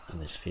front of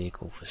this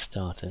vehicle for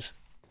starters.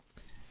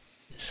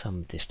 There's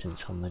some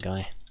distance on the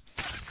guy.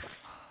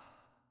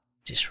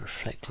 Just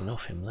reflecting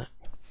off him, that.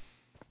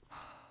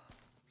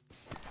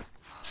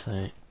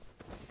 So,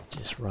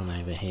 just run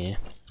over here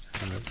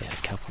and we'll get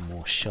a couple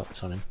more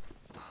shots on him.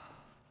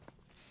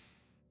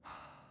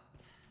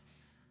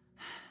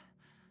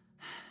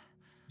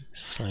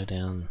 Slow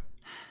down.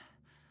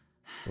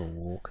 We'll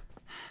walk.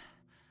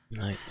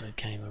 No,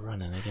 okay, we're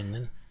running again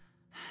then.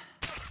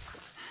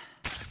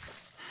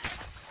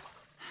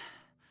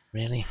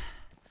 Really?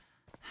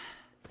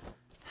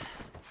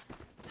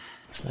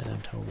 Slow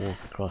down to a walk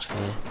across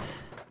there.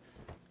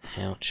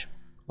 Ouch.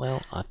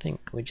 Well, I think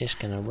we're just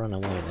going to run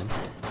away then.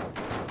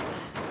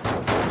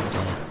 And,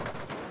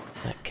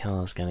 that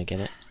car's going to get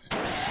it.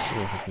 Let's see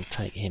if we can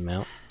take him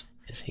out,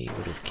 because he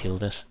would have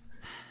killed us.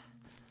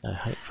 So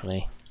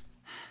hopefully...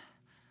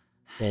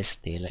 There's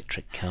the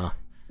electric car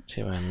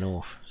to our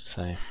north,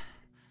 so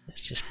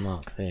let's just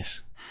mark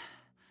this.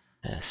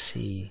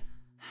 C.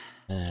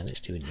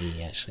 Let's do an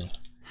E actually.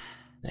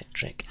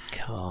 Electric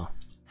car.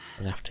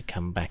 We'll have to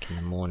come back in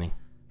the morning.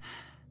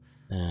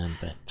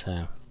 But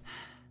at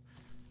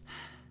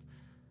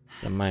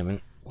the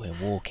moment we're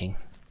walking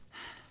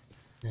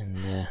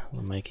and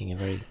we're making a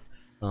very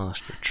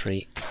fast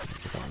retreat.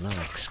 We've got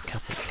another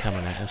couple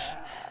coming at us.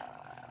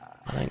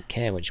 I don't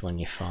care which one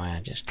you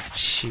fire, just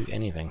shoot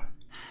anything.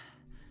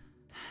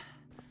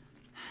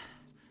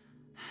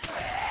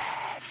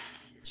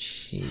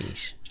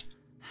 Jeez.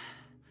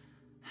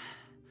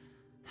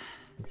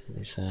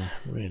 This is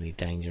really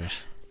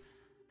dangerous.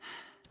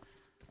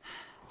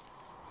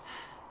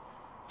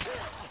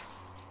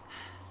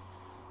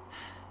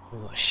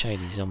 We've got a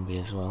shady zombie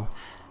as well.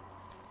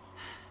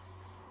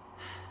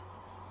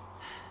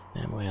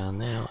 And we are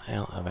now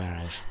out of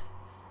arrows.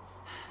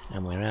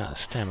 And we're out of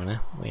stamina.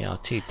 We are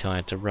too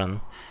tired to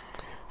run.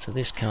 So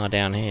this car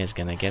down here is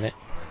going to get it.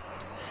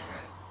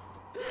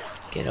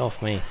 Get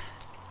off me.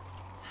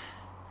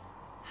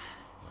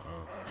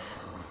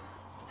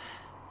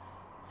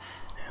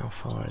 How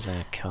far is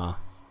our car?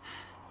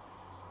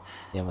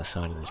 The other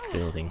side of this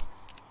building.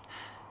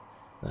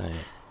 So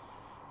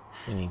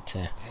we need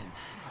to...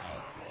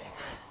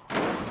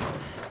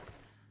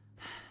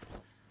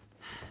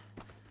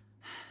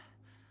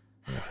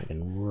 if we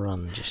can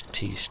run just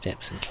 2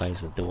 steps and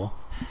close the door.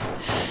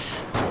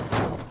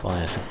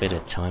 Buy us a bit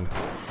of time.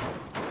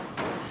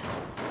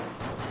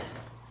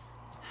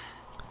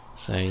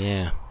 So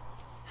yeah,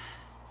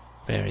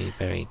 very,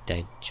 very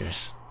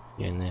dangerous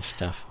doing this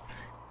stuff.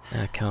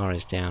 Our car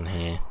is down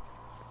here,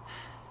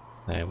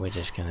 so we're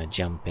just going to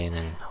jump in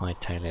and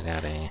hightail it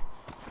out of here.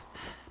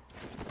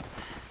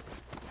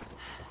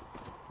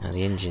 Now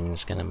the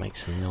engine's going to make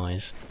some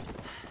noise,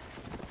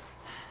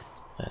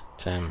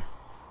 but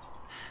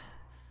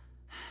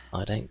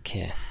I don't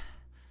care.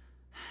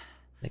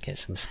 Let's get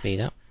some speed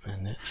up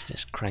and let's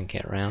just crank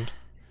it around,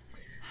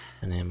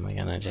 and then we're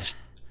going to just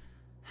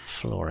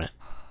floor it.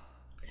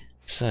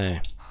 So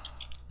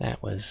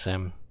that was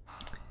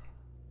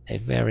a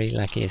very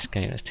lucky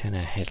escape. Let's turn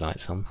our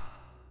headlights on.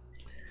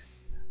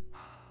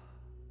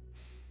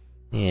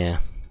 Yeah,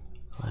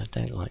 I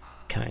don't like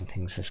cutting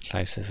things as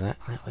close as that.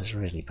 That was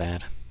really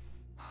bad.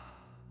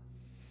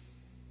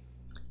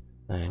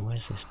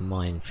 Where's this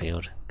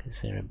minefield?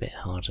 Because they're a bit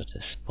harder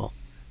to spot.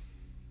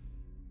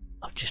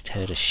 I've just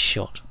heard a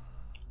shot.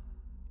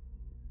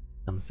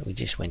 We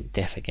just went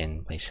deaf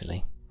again,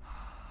 basically.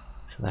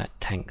 So that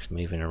tank's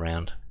moving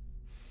around.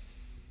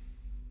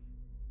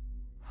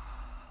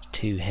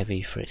 Too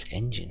heavy for its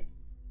engine.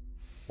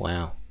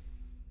 Wow.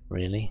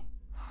 Really?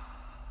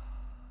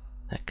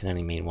 That can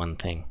only mean one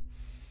thing.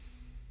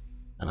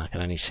 And I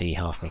can only see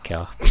half my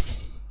car.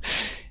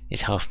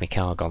 It's half my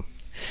car gone.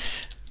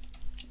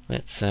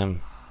 Let's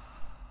turn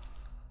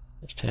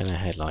our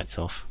headlights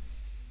off.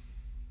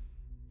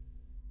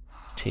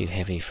 Too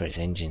heavy for its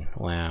engine.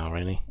 Wow,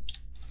 really?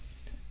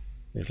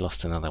 We've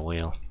lost another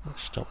wheel.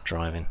 Let's stop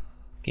driving.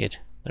 Good.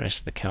 The rest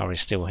of the car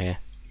is still here.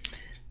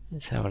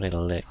 Let's have a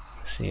little look.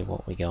 See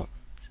what we got.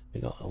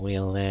 We got a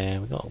wheel there.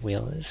 We got a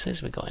wheel. It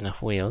says we got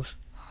enough wheels.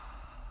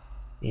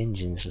 The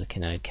engine's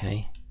looking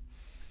okay.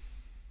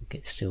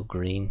 It's still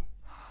green.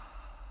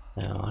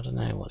 No, I don't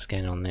know what's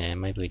going on there.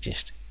 Maybe we're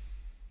just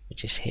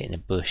hitting a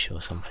bush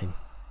or something.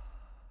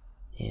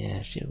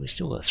 Yeah, we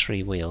still got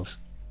 3 wheels.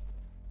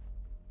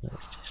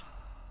 Let's just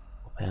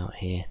pop out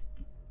here.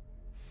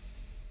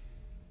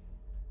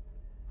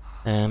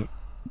 I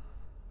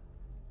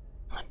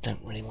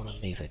don't really want to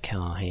leave the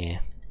car here.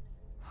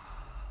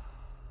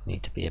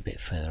 Need to be a bit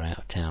further out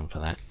of town for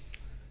that.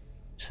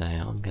 So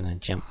I'm going to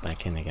jump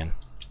back in again.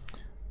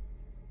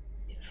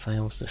 It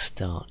fails to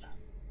start.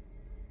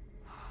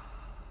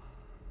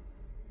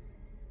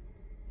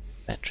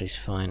 Battery's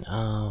fine.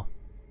 Oh,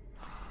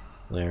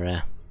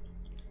 we're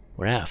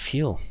out of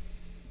fuel.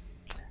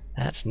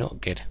 That's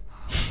not good.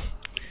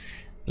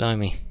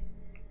 Blimey.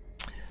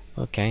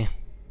 Okay.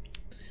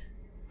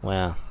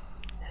 Well,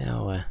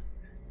 how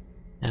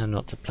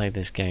not to play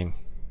this game?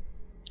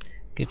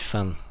 Good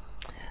fun.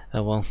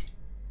 Oh well.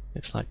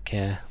 Looks like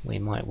we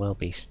might well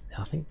be.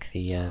 I think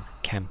the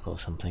camp or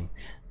something.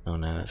 Oh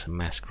no, that's a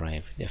mass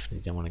grave. Definitely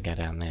don't want to go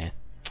down there.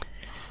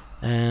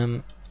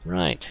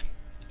 Right.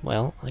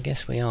 Well, I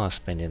guess we are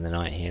spending the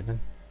night here then.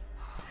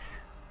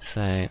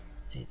 So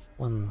it's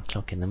 1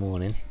 o'clock in the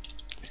morning.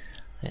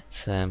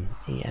 Let's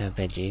eat our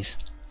veggies,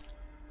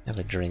 have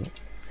a drink,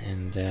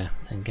 and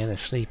go to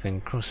sleep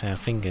and cross our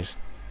fingers.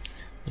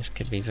 This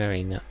could be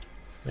very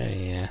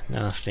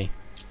nasty.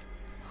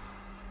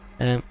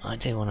 I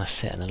do want to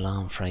set an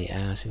alarm for 8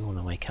 hours. We want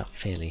to wake up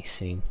fairly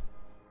soon.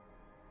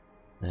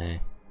 No,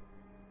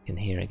 can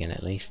hear again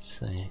at least.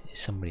 So if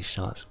somebody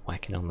starts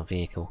whacking on the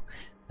vehicle,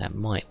 that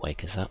might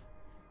wake us up.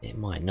 It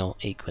might not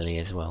equally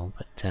as well,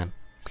 but at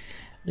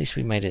least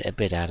we made it a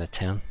bit out of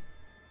town.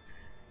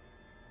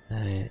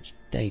 It's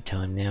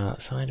daytime now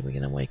outside. Are we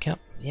going to wake up?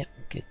 Yep,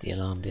 good. The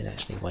alarm did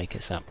actually wake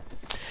us up.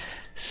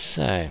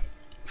 So,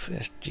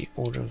 first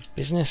order of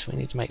business, we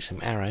need to make some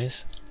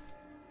arrows.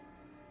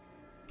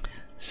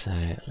 So,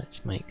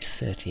 let's make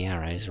 30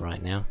 arrows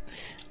right now.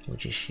 We'll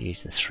just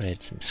use the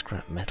thread, some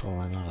scrap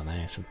metal, and I don't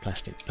know, some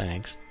plastic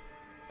bags.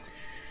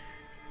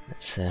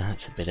 That's a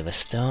bit of a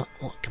start.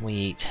 What can we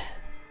eat?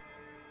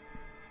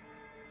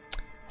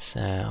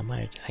 So, I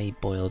made a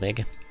boiled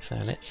egg. So,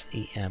 let's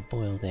eat our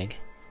boiled egg.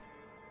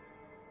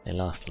 They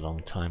last a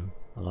long time.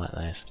 I like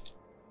those.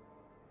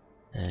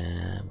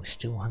 We're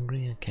still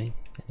hungry? Okay.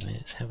 Anyway,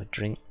 let's have a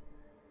drink.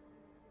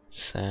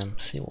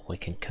 Let's see what we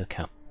can cook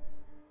up.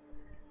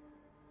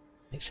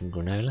 Make some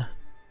granola.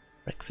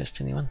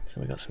 Breakfast, anyone? So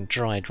we've got some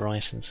dried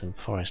rice and some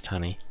forest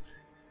honey.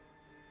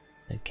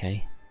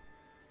 Okay.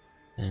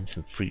 And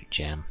some fruit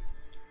jam.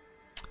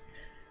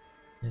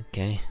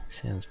 Okay,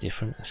 sounds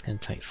different. That's going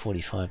to take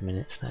 45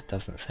 minutes. That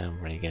doesn't sound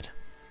very good.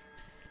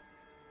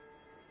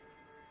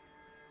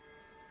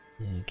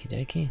 Okie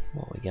dokie,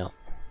 what we got?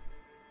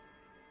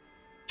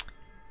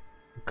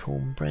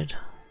 Cornbread.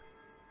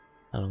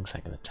 How long is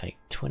that going to take?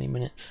 20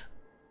 minutes?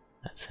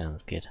 That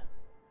sounds good.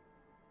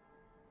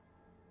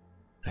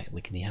 In fact,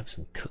 we can have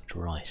some cooked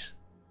rice.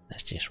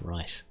 That's just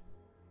rice.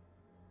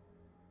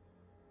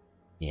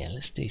 Yeah,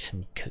 let's do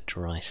some cooked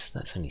rice.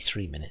 That's only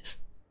 3 minutes.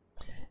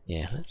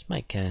 Yeah, let's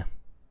make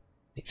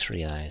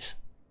 3 of those.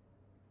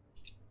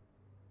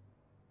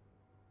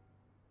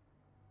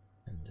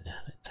 And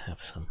let's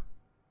have some.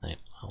 No,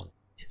 I want.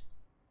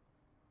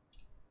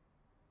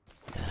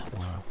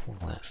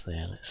 While that's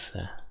there, let's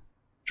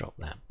drop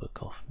that book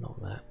off.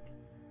 Not that.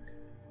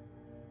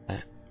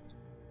 That.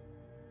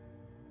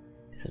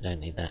 Because I don't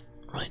need that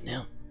right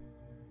now.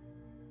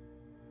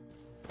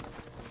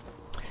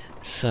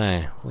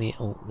 So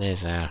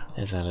there's our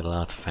little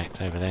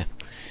artifact over there.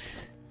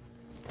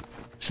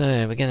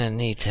 So we're gonna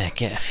need to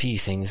get a few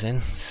things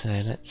in. So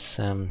let's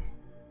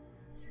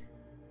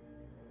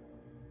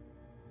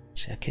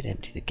I could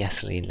empty the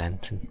gasoline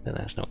lantern, but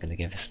that's not going to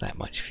give us that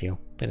much fuel.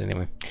 But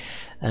anyway,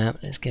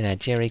 let's get our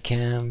jerry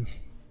can.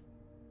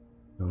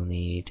 We'll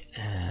need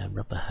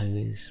rubber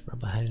hose.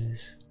 Rubber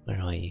hose. Where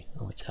are you?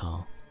 Oh, it's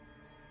R.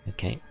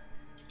 Okay.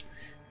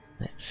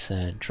 Let's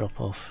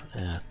drop off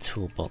our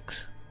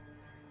toolbox.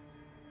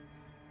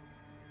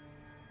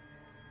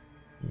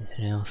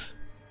 Anything else?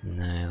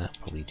 No,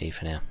 that'll probably do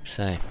for now.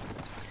 So,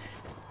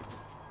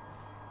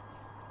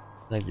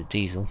 load the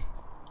diesel.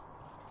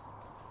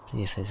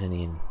 See if there's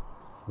any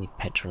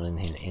petrol in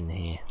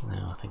here. No,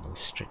 I think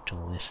we've stripped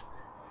all this.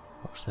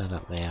 What's that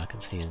up there? I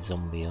can see a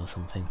zombie or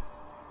something.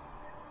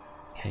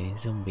 Okay,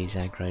 zombies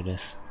aggroed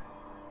us.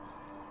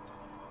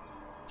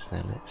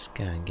 So let's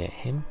go and get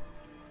him.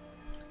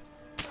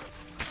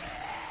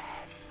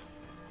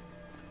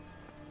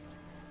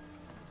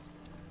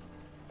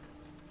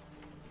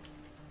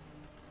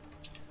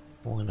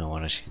 Oh, I know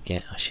what I should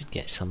get. I should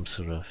get some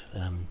sort of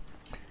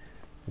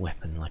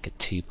weapon, like a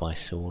 2x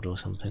sword or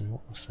something.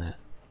 What was that?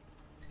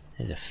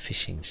 There's a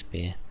fishing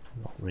spear.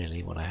 Not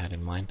really what I had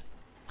in mind.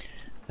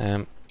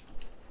 But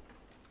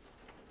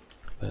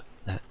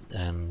that,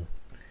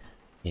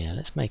 yeah,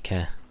 let's make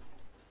a.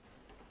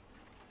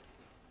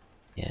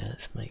 Yeah,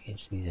 let's make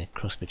it's either a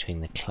cross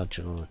between the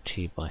Cludger or a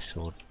 2x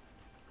sword.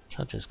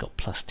 Cludger's got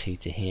 +2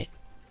 to hit,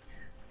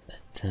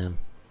 but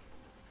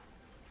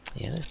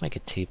yeah, let's make a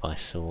 2x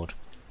sword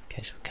in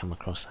case we come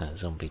across that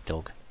zombie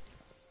dog,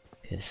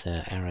 because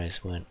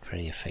arrows weren't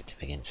very effective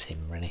against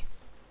him, really.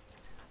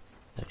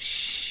 So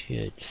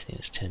should see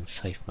us turn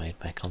safe mode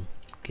back on.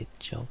 Good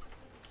job.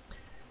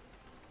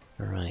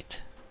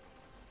 Right.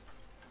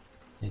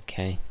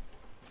 Okay.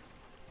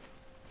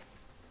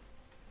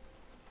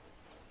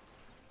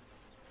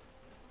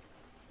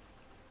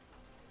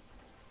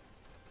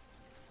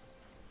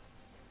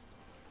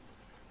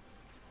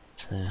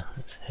 So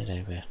let's head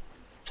over,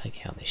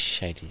 take out this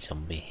shady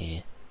zombie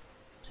here.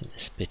 I think the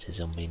spitter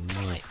zombie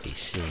might be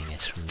seeing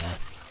us from there.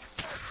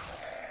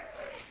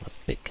 I'm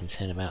a bit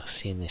concerned about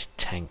seeing this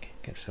tank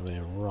get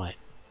somewhere right.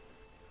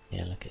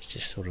 Yeah, look, it's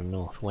just sort of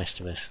northwest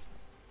of us,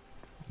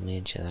 on the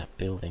edge of that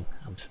building.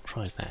 I'm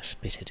surprised that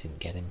spitter didn't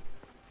get him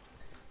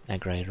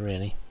aggroed,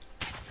 really.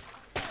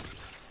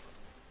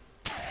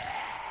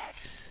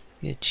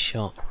 Good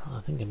shot.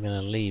 I think I'm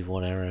going to leave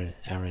what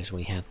arrows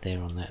we had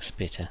there on that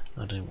spitter.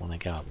 I don't want to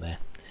go up there.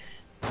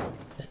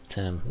 But,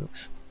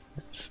 oops,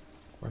 let's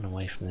run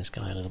away from this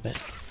guy a little bit.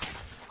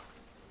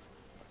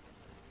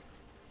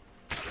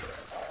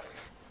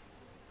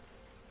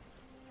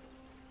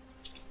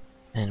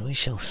 And we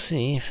shall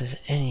see if there's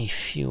any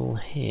fuel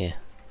here.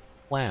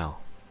 Wow,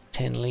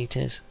 10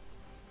 litres.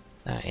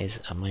 That is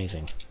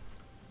amazing.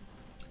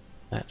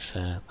 That's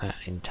that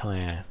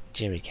entire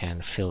jerry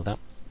can filled up.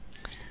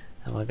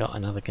 Have I got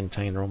another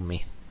container on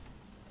me?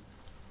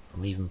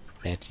 I'm even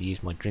prepared to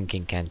use my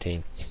drinking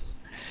canteen.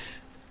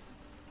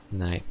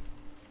 No.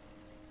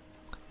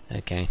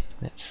 Okay,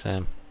 let's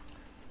go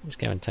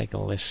and take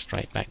all this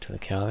straight back to the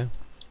car then.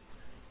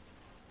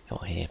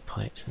 Got here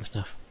pipes and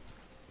stuff.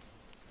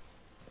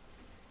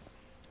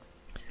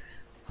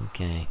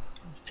 Okay,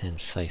 let's turn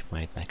safe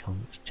mode back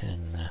on. Let's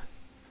turn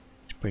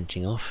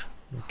sprinting off.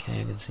 Okay,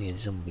 I can see a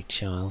zombie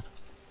child.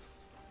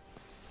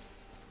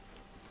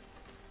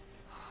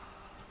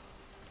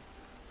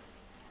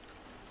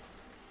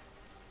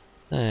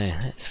 So,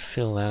 let's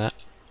fill that up.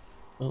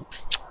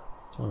 Oops,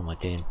 what am I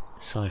doing?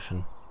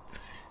 Siphon.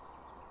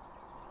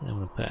 I don't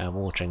want to put our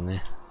water in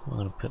there. I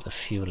want to put the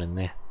fuel in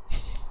there.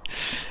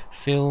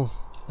 Fill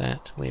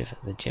that with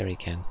the jerry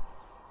can.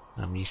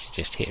 I'm used to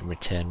just hitting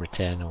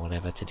return or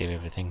whatever to do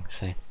everything,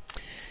 so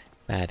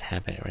bad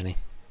habit really.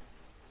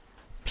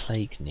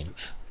 Plague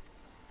nymph.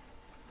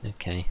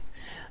 Okay,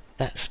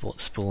 that's what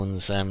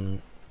spawns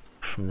from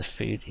the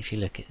food. If you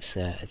look, it's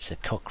a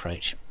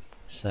cockroach.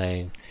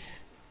 So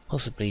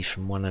possibly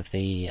from one of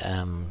the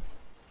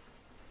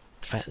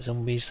fat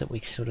zombies that we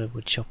sort of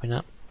were chopping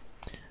up.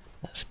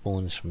 That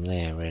spawns from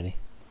there really.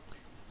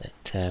 But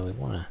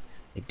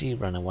they do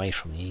run away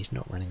from me. He's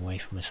not running away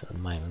from us at the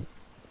moment.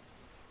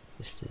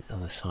 Just the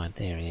other side,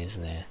 there he is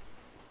there.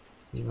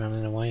 Is he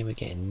running away? We're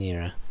getting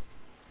nearer.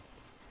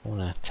 I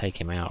want to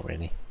take him out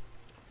really.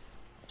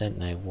 Don't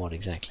know what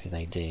exactly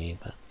they do,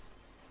 but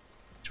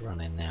let's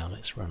run in now.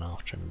 Let's run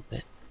after him a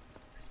bit.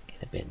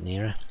 Get a bit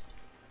nearer.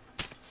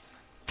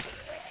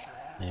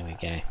 There we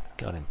go,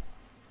 got him.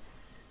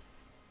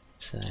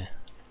 So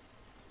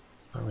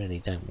I really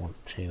don't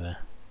want to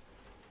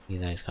be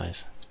those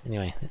guys.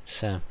 Anyway,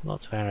 it's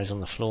lots of arrows on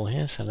the floor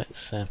here, so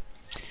let's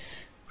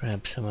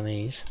grab some of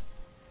these.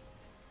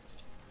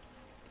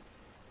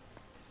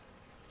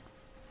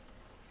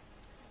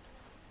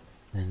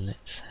 And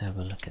let's have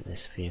a look at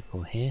this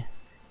vehicle here.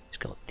 It's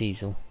got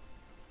diesel.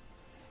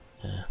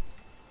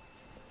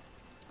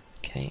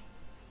 Okay.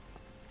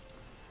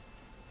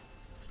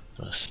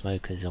 Got a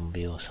smoker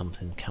zombie or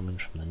something coming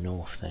from the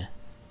north there.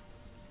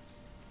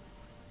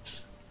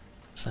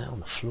 What's that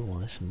on the floor?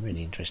 There's some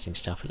really interesting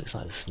stuff. It looks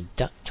like there's some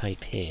duct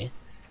tape here.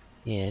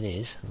 Yeah, it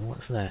is. And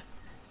what's that?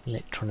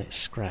 Electronic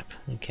scrap.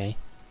 Okay.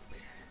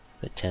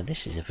 But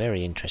this is a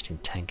very interesting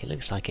tank. It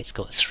looks like it's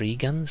got 3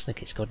 guns.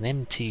 Look, it's got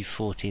an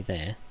M240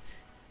 there.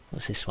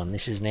 What's this one?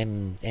 This is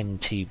an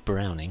M2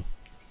 Browning.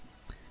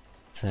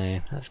 So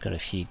that's got a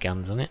few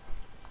guns on it.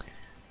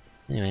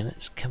 Anyway,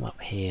 let's come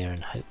up here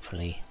and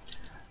hopefully...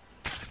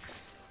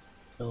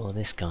 Oh,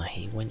 this guy,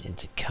 he went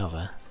into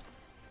cover.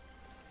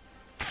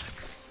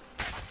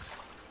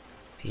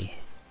 If we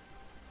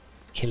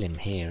kill him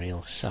here,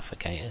 he'll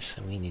suffocate us,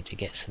 so we need to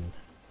get some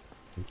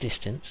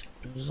distance.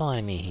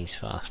 Blimey, he's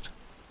fast.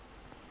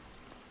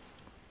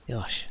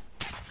 Gosh.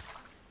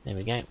 There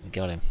we go, we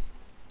got him.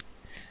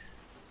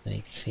 So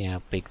you can see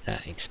how big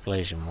that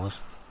explosion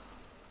was.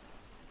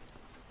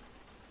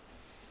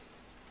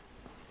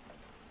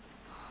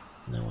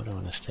 No, I don't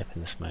want to step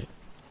in the smoke.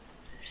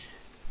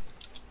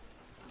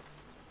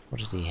 What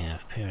did he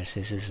have? A pair of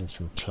scissors and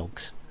some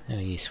clogs. How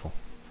useful.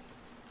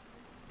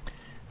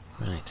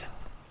 Right.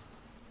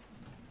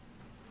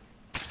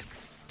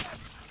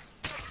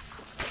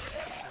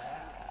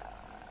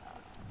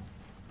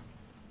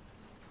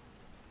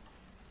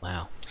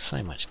 Wow,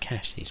 so much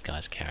cash these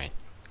guys carrying.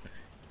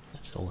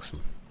 That's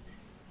awesome.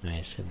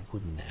 There's a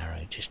wooden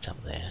arrow just up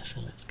there,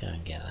 so let's go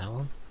and get that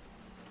one.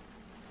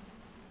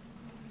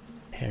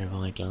 Pair of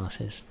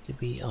eyeglasses. Did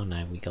we? Oh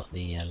no, we got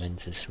the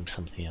lenses from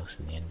something else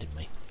in the end, didn't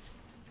we?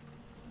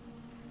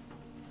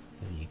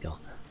 What have you got?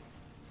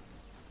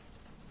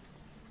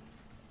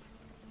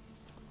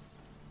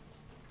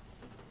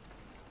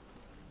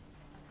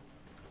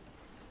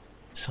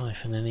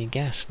 Siphon any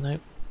gas?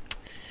 Nope.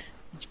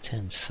 Let's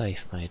turn safe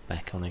mode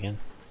back on again.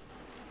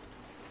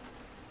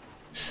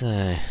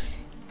 So,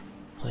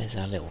 where's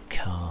our little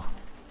car?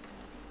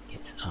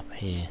 It's up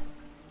here.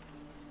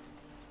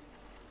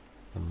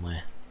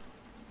 Somewhere.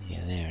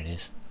 Yeah, there it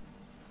is.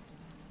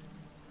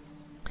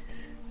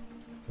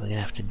 We're going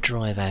to have to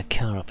drive our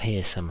car up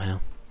here somehow.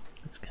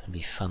 It's going to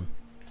be fun.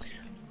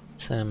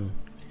 Let's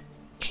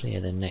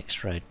clear the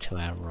next road to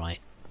our right.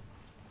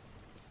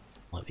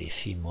 Might be a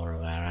few more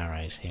of our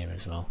arrows here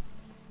as well.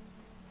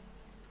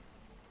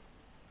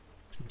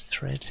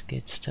 thread,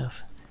 good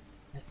stuff.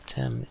 It's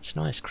an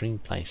ice cream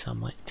place. I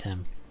might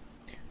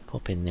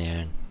pop in there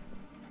and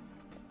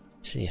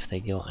see if they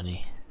got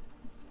any.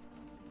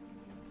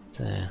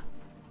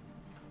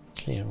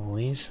 Clear all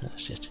these.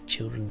 That's just a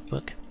children's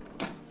book.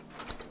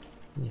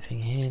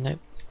 Anything here? Nope.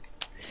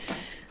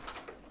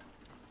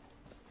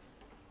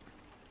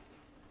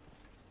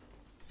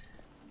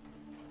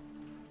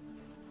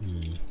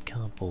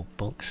 Cardboard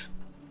box.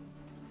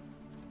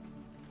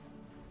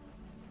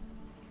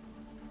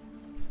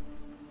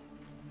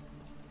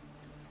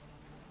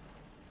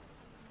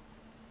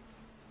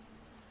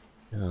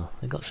 Oh,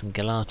 I got some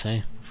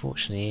gelato.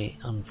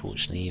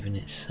 Unfortunately even,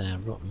 it's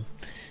rotten.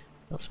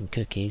 Got some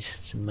cookies,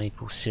 some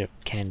maple syrup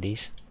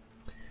candies.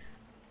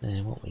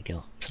 And what we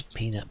got? Some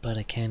peanut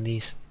butter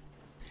candies.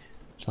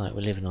 It's like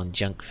we're living on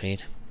junk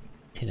food.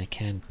 Tin of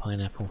canned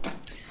pineapple.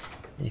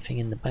 Anything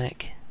in the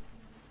back?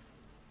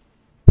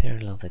 Pair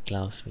of leather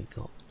gloves. We've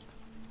got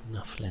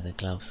enough leather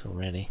gloves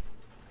already.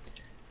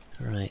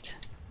 Right,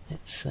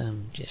 let's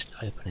just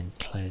open and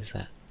close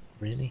that.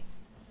 Really?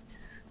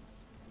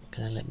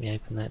 Can I let me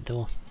open that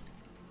door?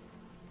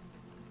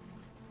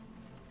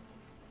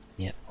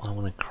 Yep, I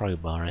want to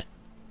crowbar it.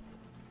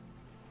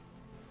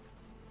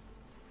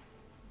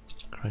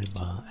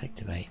 Crowbar,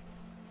 activate.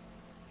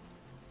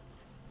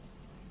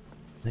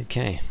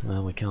 Okay,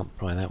 well we can't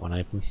pry that one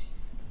open.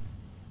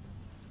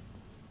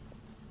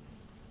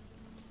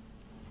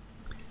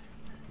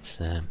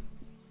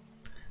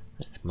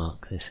 Let's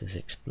mark this as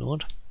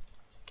explored.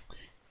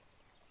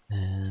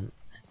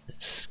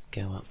 Let's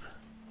go up.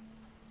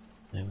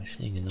 Now we're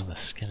seeing another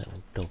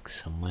skeletal dog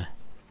somewhere.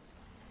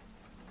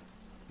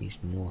 He's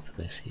north of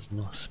us, he's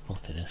not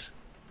spotted us.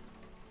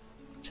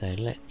 So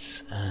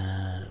let's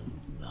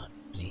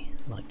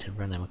like to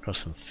run him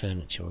across some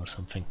furniture or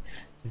something.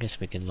 I guess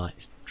we can like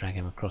drag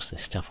him across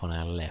this stuff on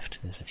our left.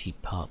 There's a few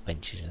park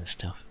benches and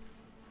stuff.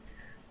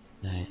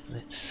 Now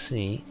let's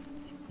see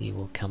if he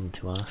will come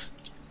to us.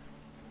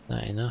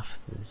 That enough?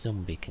 The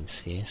zombie can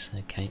see us,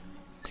 okay.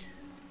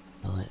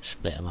 Well, let's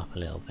split him up a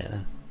little bit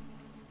then.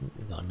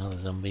 We've got another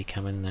zombie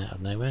coming out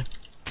of nowhere.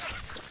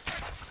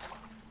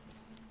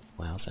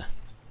 Wowzer.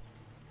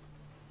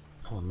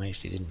 I'm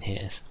amazed he didn't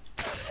hit us.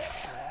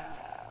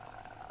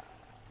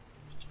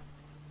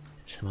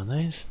 Some of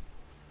those.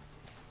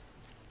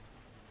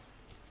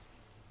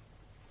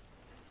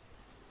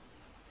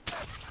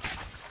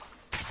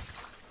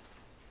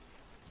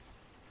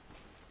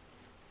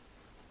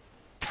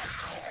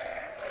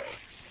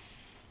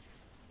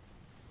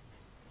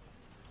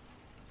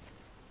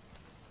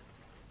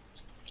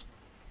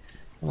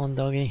 Come on,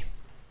 doggy.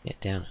 Get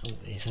down. Oh,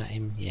 is that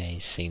him? Yeah,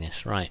 he's seen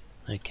us. Right,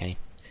 okay.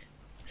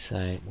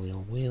 So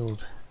we'll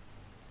wield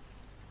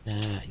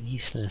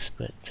useless,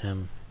 but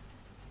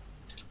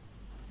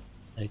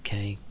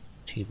okay,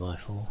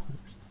 2x4.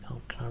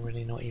 Can't I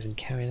really not even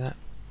carry that?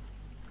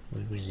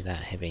 We're really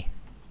that heavy.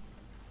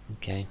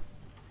 Okay.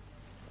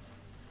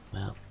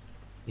 Well,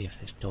 see if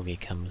this doggy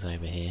comes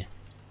over here.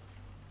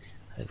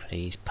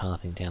 Hopefully he's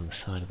pathing down the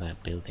side of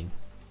that building,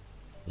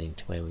 leading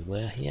to where we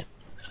were. Yep.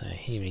 So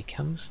here he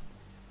comes.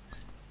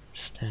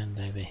 Stand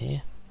over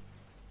here.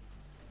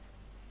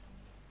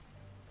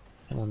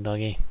 Come on,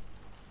 doggy.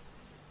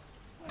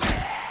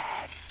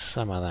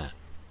 Some of that.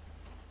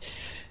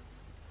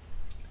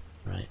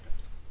 Right.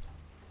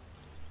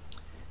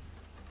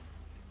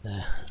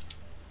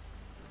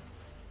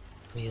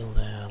 Wield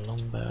our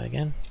longbow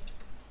again.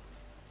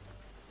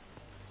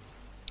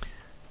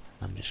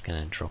 I'm just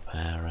going to drop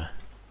our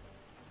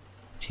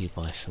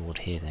 2x sword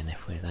here then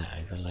if we're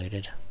that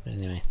overloaded. But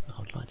anyway,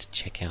 I'd like to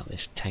check out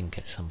this tank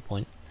at some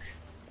point.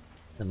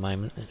 At the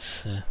moment,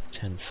 let's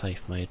turn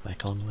safe mode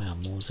back on. Wow,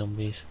 more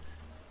zombies.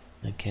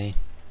 Okay.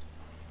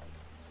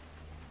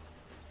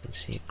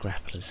 Let's see a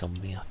grappler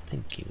zombie. I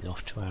think he was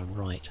off to our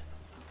right.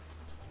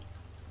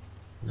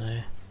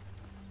 No.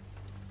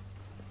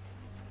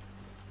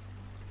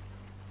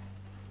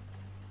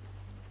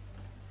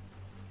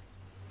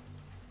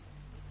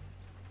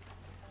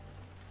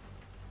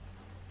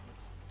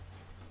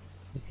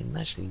 We can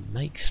actually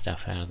make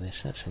stuff out of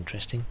this. That's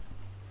interesting.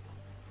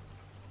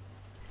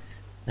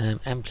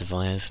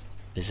 Amplifiers.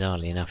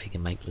 Bizarrely enough, you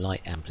can make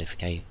light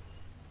amplification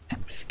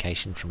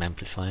from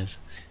amplifiers.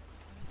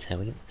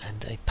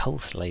 And a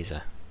pulse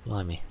laser.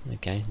 Blimey.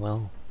 Okay,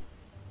 well,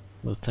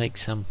 we'll take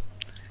some.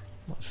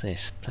 What's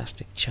this?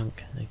 Plastic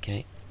chunk.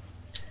 Okay.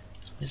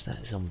 Where's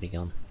that zombie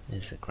gone?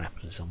 There's the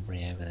grappler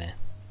zombie over there.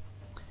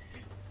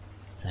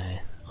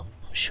 I'm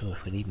not sure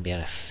if we'd even be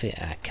able to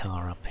fit our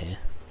car up here.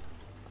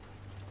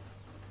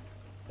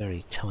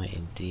 Very tight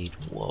indeed.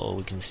 Whoa,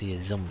 we can see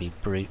a zombie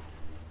brute.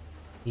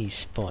 He's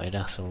spotted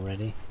us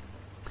already.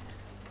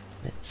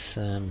 Let's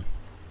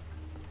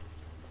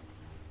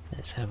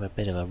have a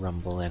bit of a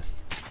rumble then.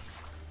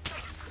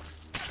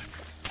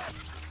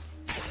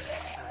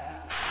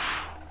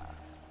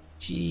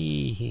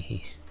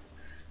 Jeez.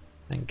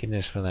 Thank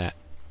goodness for that.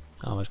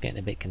 I was getting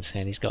a bit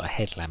concerned. He's got a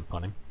headlamp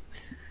on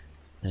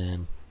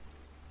him.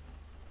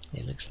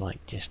 It looks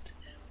like just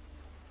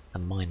a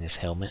miner's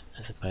helmet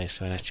as opposed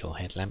to an actual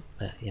headlamp,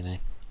 but you know,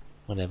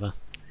 whatever.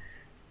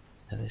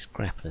 Now this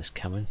grappler's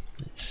coming.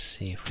 Let's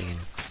see if we can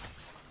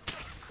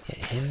get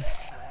him.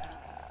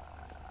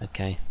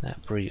 Okay,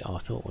 that brute I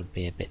thought would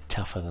be a bit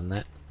tougher than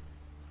that.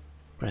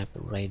 Grab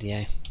the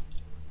radio.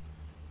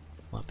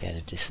 Might be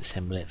able to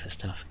disassemble it for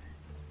stuff.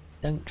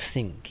 Don't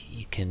think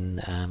you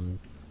can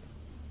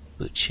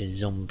butcher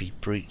zombie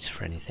brutes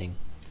for anything.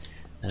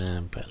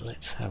 But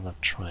let's have a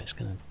try. It's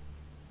gonna...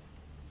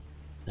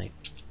 Nope.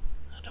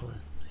 I don't want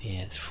to...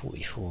 Yeah, it's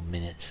 44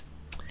 minutes.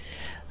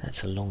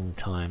 That's a long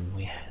time.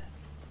 We have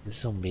the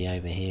zombie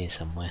over here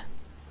somewhere.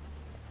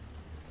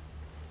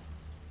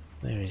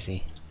 Where is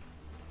he?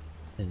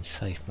 Then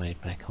safe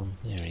mode back on.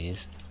 There he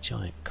is.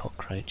 Giant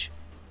cockroach.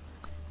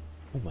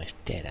 Almost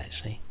dead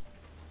actually.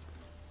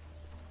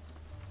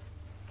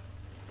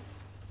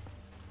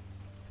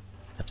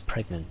 A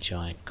pregnant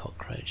giant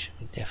cockroach.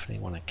 We definitely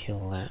want to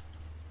kill that.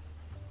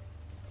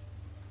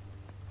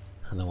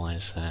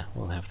 Otherwise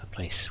we'll have the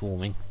place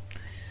swarming.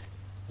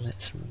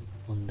 Let's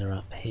wander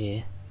up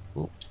here.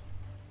 Oh,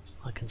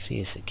 I can see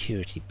a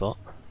security bot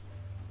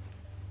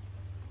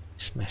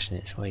smashing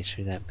its way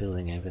through that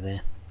building over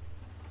there.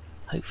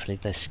 Hopefully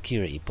the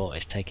security bot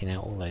is taking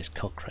out all those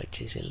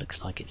cockroaches. It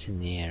looks like it's in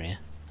the area.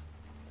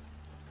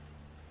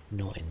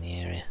 Not in the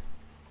area.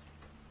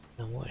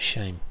 Oh, what a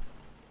shame.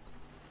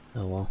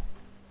 Oh well.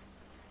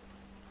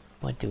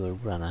 Might do a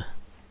runner.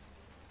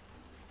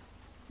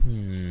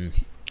 Things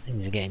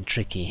are getting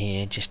tricky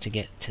here. Just to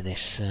get to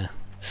this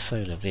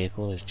solar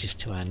vehicle is just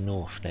to our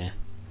north there.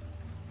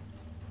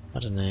 I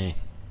don't know.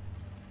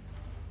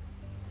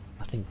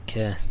 I think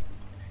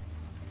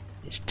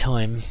it's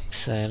time,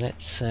 so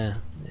let's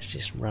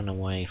just run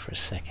away for a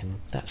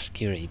second. That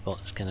security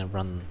bot's going to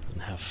run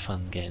and have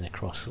fun getting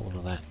across all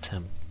of that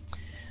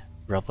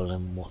rubble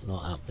and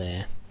whatnot up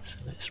there. So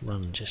let's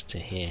run just to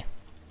here,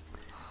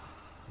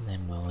 and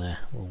then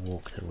we'll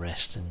walk the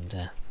rest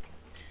and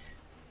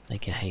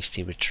make a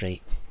hasty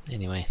retreat.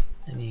 Anyway,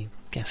 any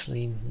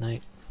gasoline? No.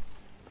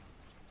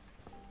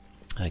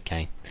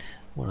 Okay,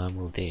 what I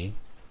will do,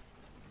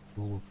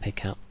 we'll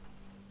pick up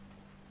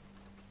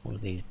all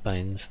of these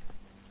bones.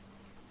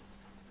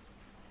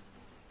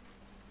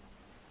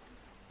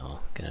 Oh,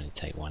 I can only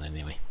take one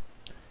anyway.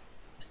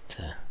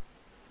 But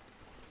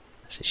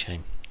that's a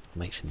shame.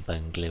 Make some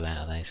bone glue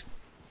out of those.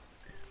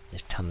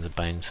 There's tons of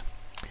bones.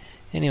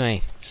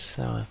 Anyway,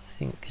 so I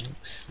think we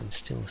can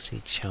still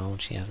see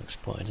Charles. She hasn't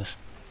spotted us.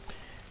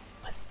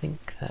 I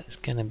think that's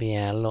going to be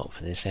our lot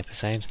for this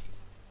episode.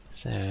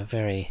 So a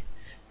very,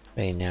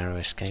 very narrow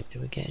escape.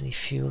 Did we get any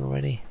fuel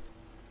already?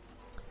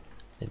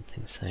 Didn't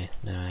think so.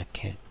 No, our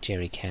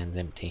jerry can's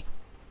empty.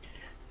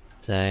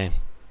 So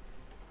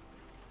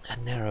a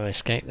narrow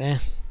escape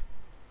there.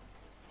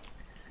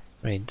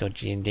 Very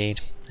dodgy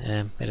indeed.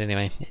 But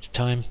anyway, it's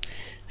time.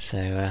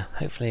 So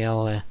hopefully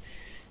I'll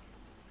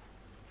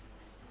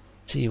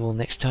see you all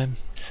next time.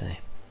 So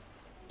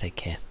take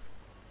care.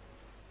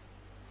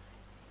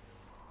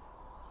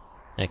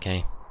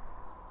 Okay,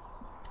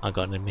 I've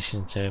got an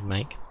admission to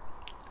make.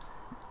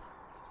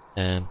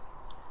 I'm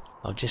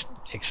just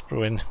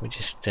exploring. We're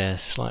just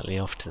slightly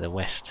off to the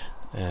west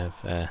of,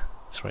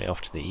 sorry,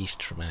 off to the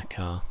east from our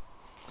car.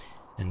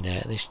 And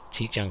this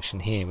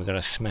T-junction here, we've got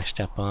a smashed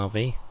up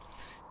RV.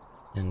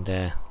 And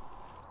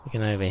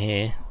looking over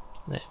here,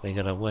 we've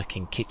got a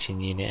working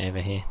kitchen unit over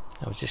here.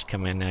 I was just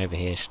coming over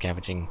here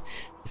scavenging,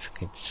 if I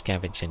could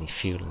scavenge any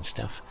fuel and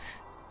stuff.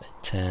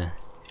 But we'll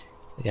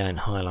go and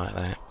highlight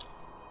that.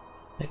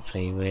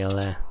 Hopefully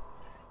we'll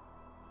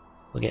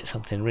get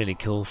something really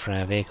cool for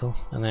our vehicle,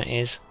 and that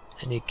is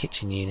a new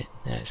kitchen unit.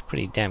 Now it's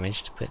pretty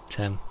damaged, but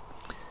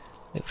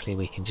hopefully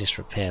we can just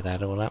repair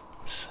that all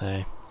up.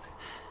 So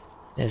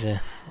there's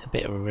a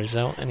bit of a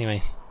result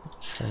anyway.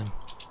 So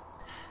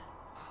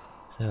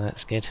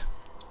that's good.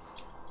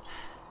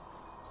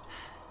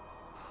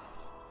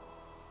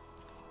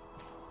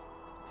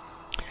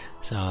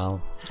 So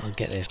I'll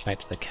get this back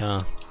to the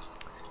car,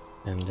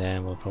 and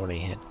we'll probably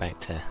head back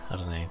to, I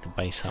don't know, the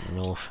base up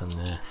north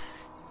and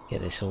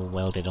get this all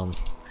welded on.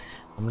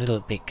 I'm a little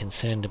bit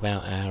concerned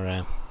about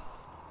our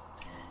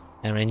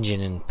engine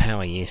and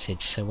power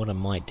usage, so what I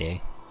might do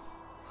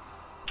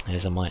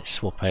is I might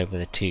swap over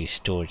the 2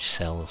 storage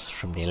cells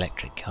from the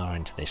electric car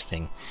into this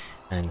thing.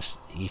 And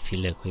if you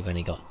look, we've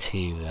only got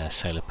 2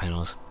 solar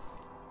panels,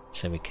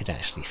 so we could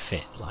actually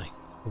fit like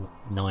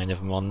 9 of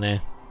them on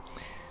there.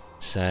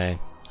 So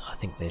I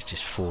think there's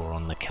just 4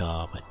 on the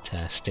car,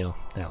 but still,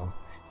 so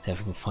if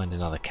we can find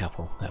another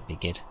couple, that'd be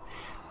good.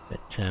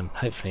 But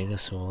hopefully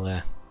this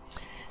will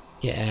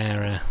get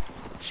our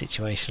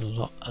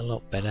situation a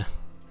lot better.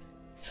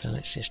 So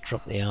let's just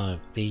drop the RV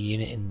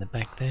unit in the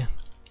back there,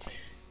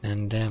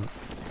 and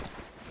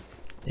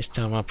this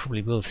time I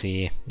probably will see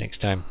you next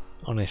time.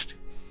 Honest.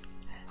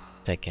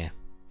 Take care.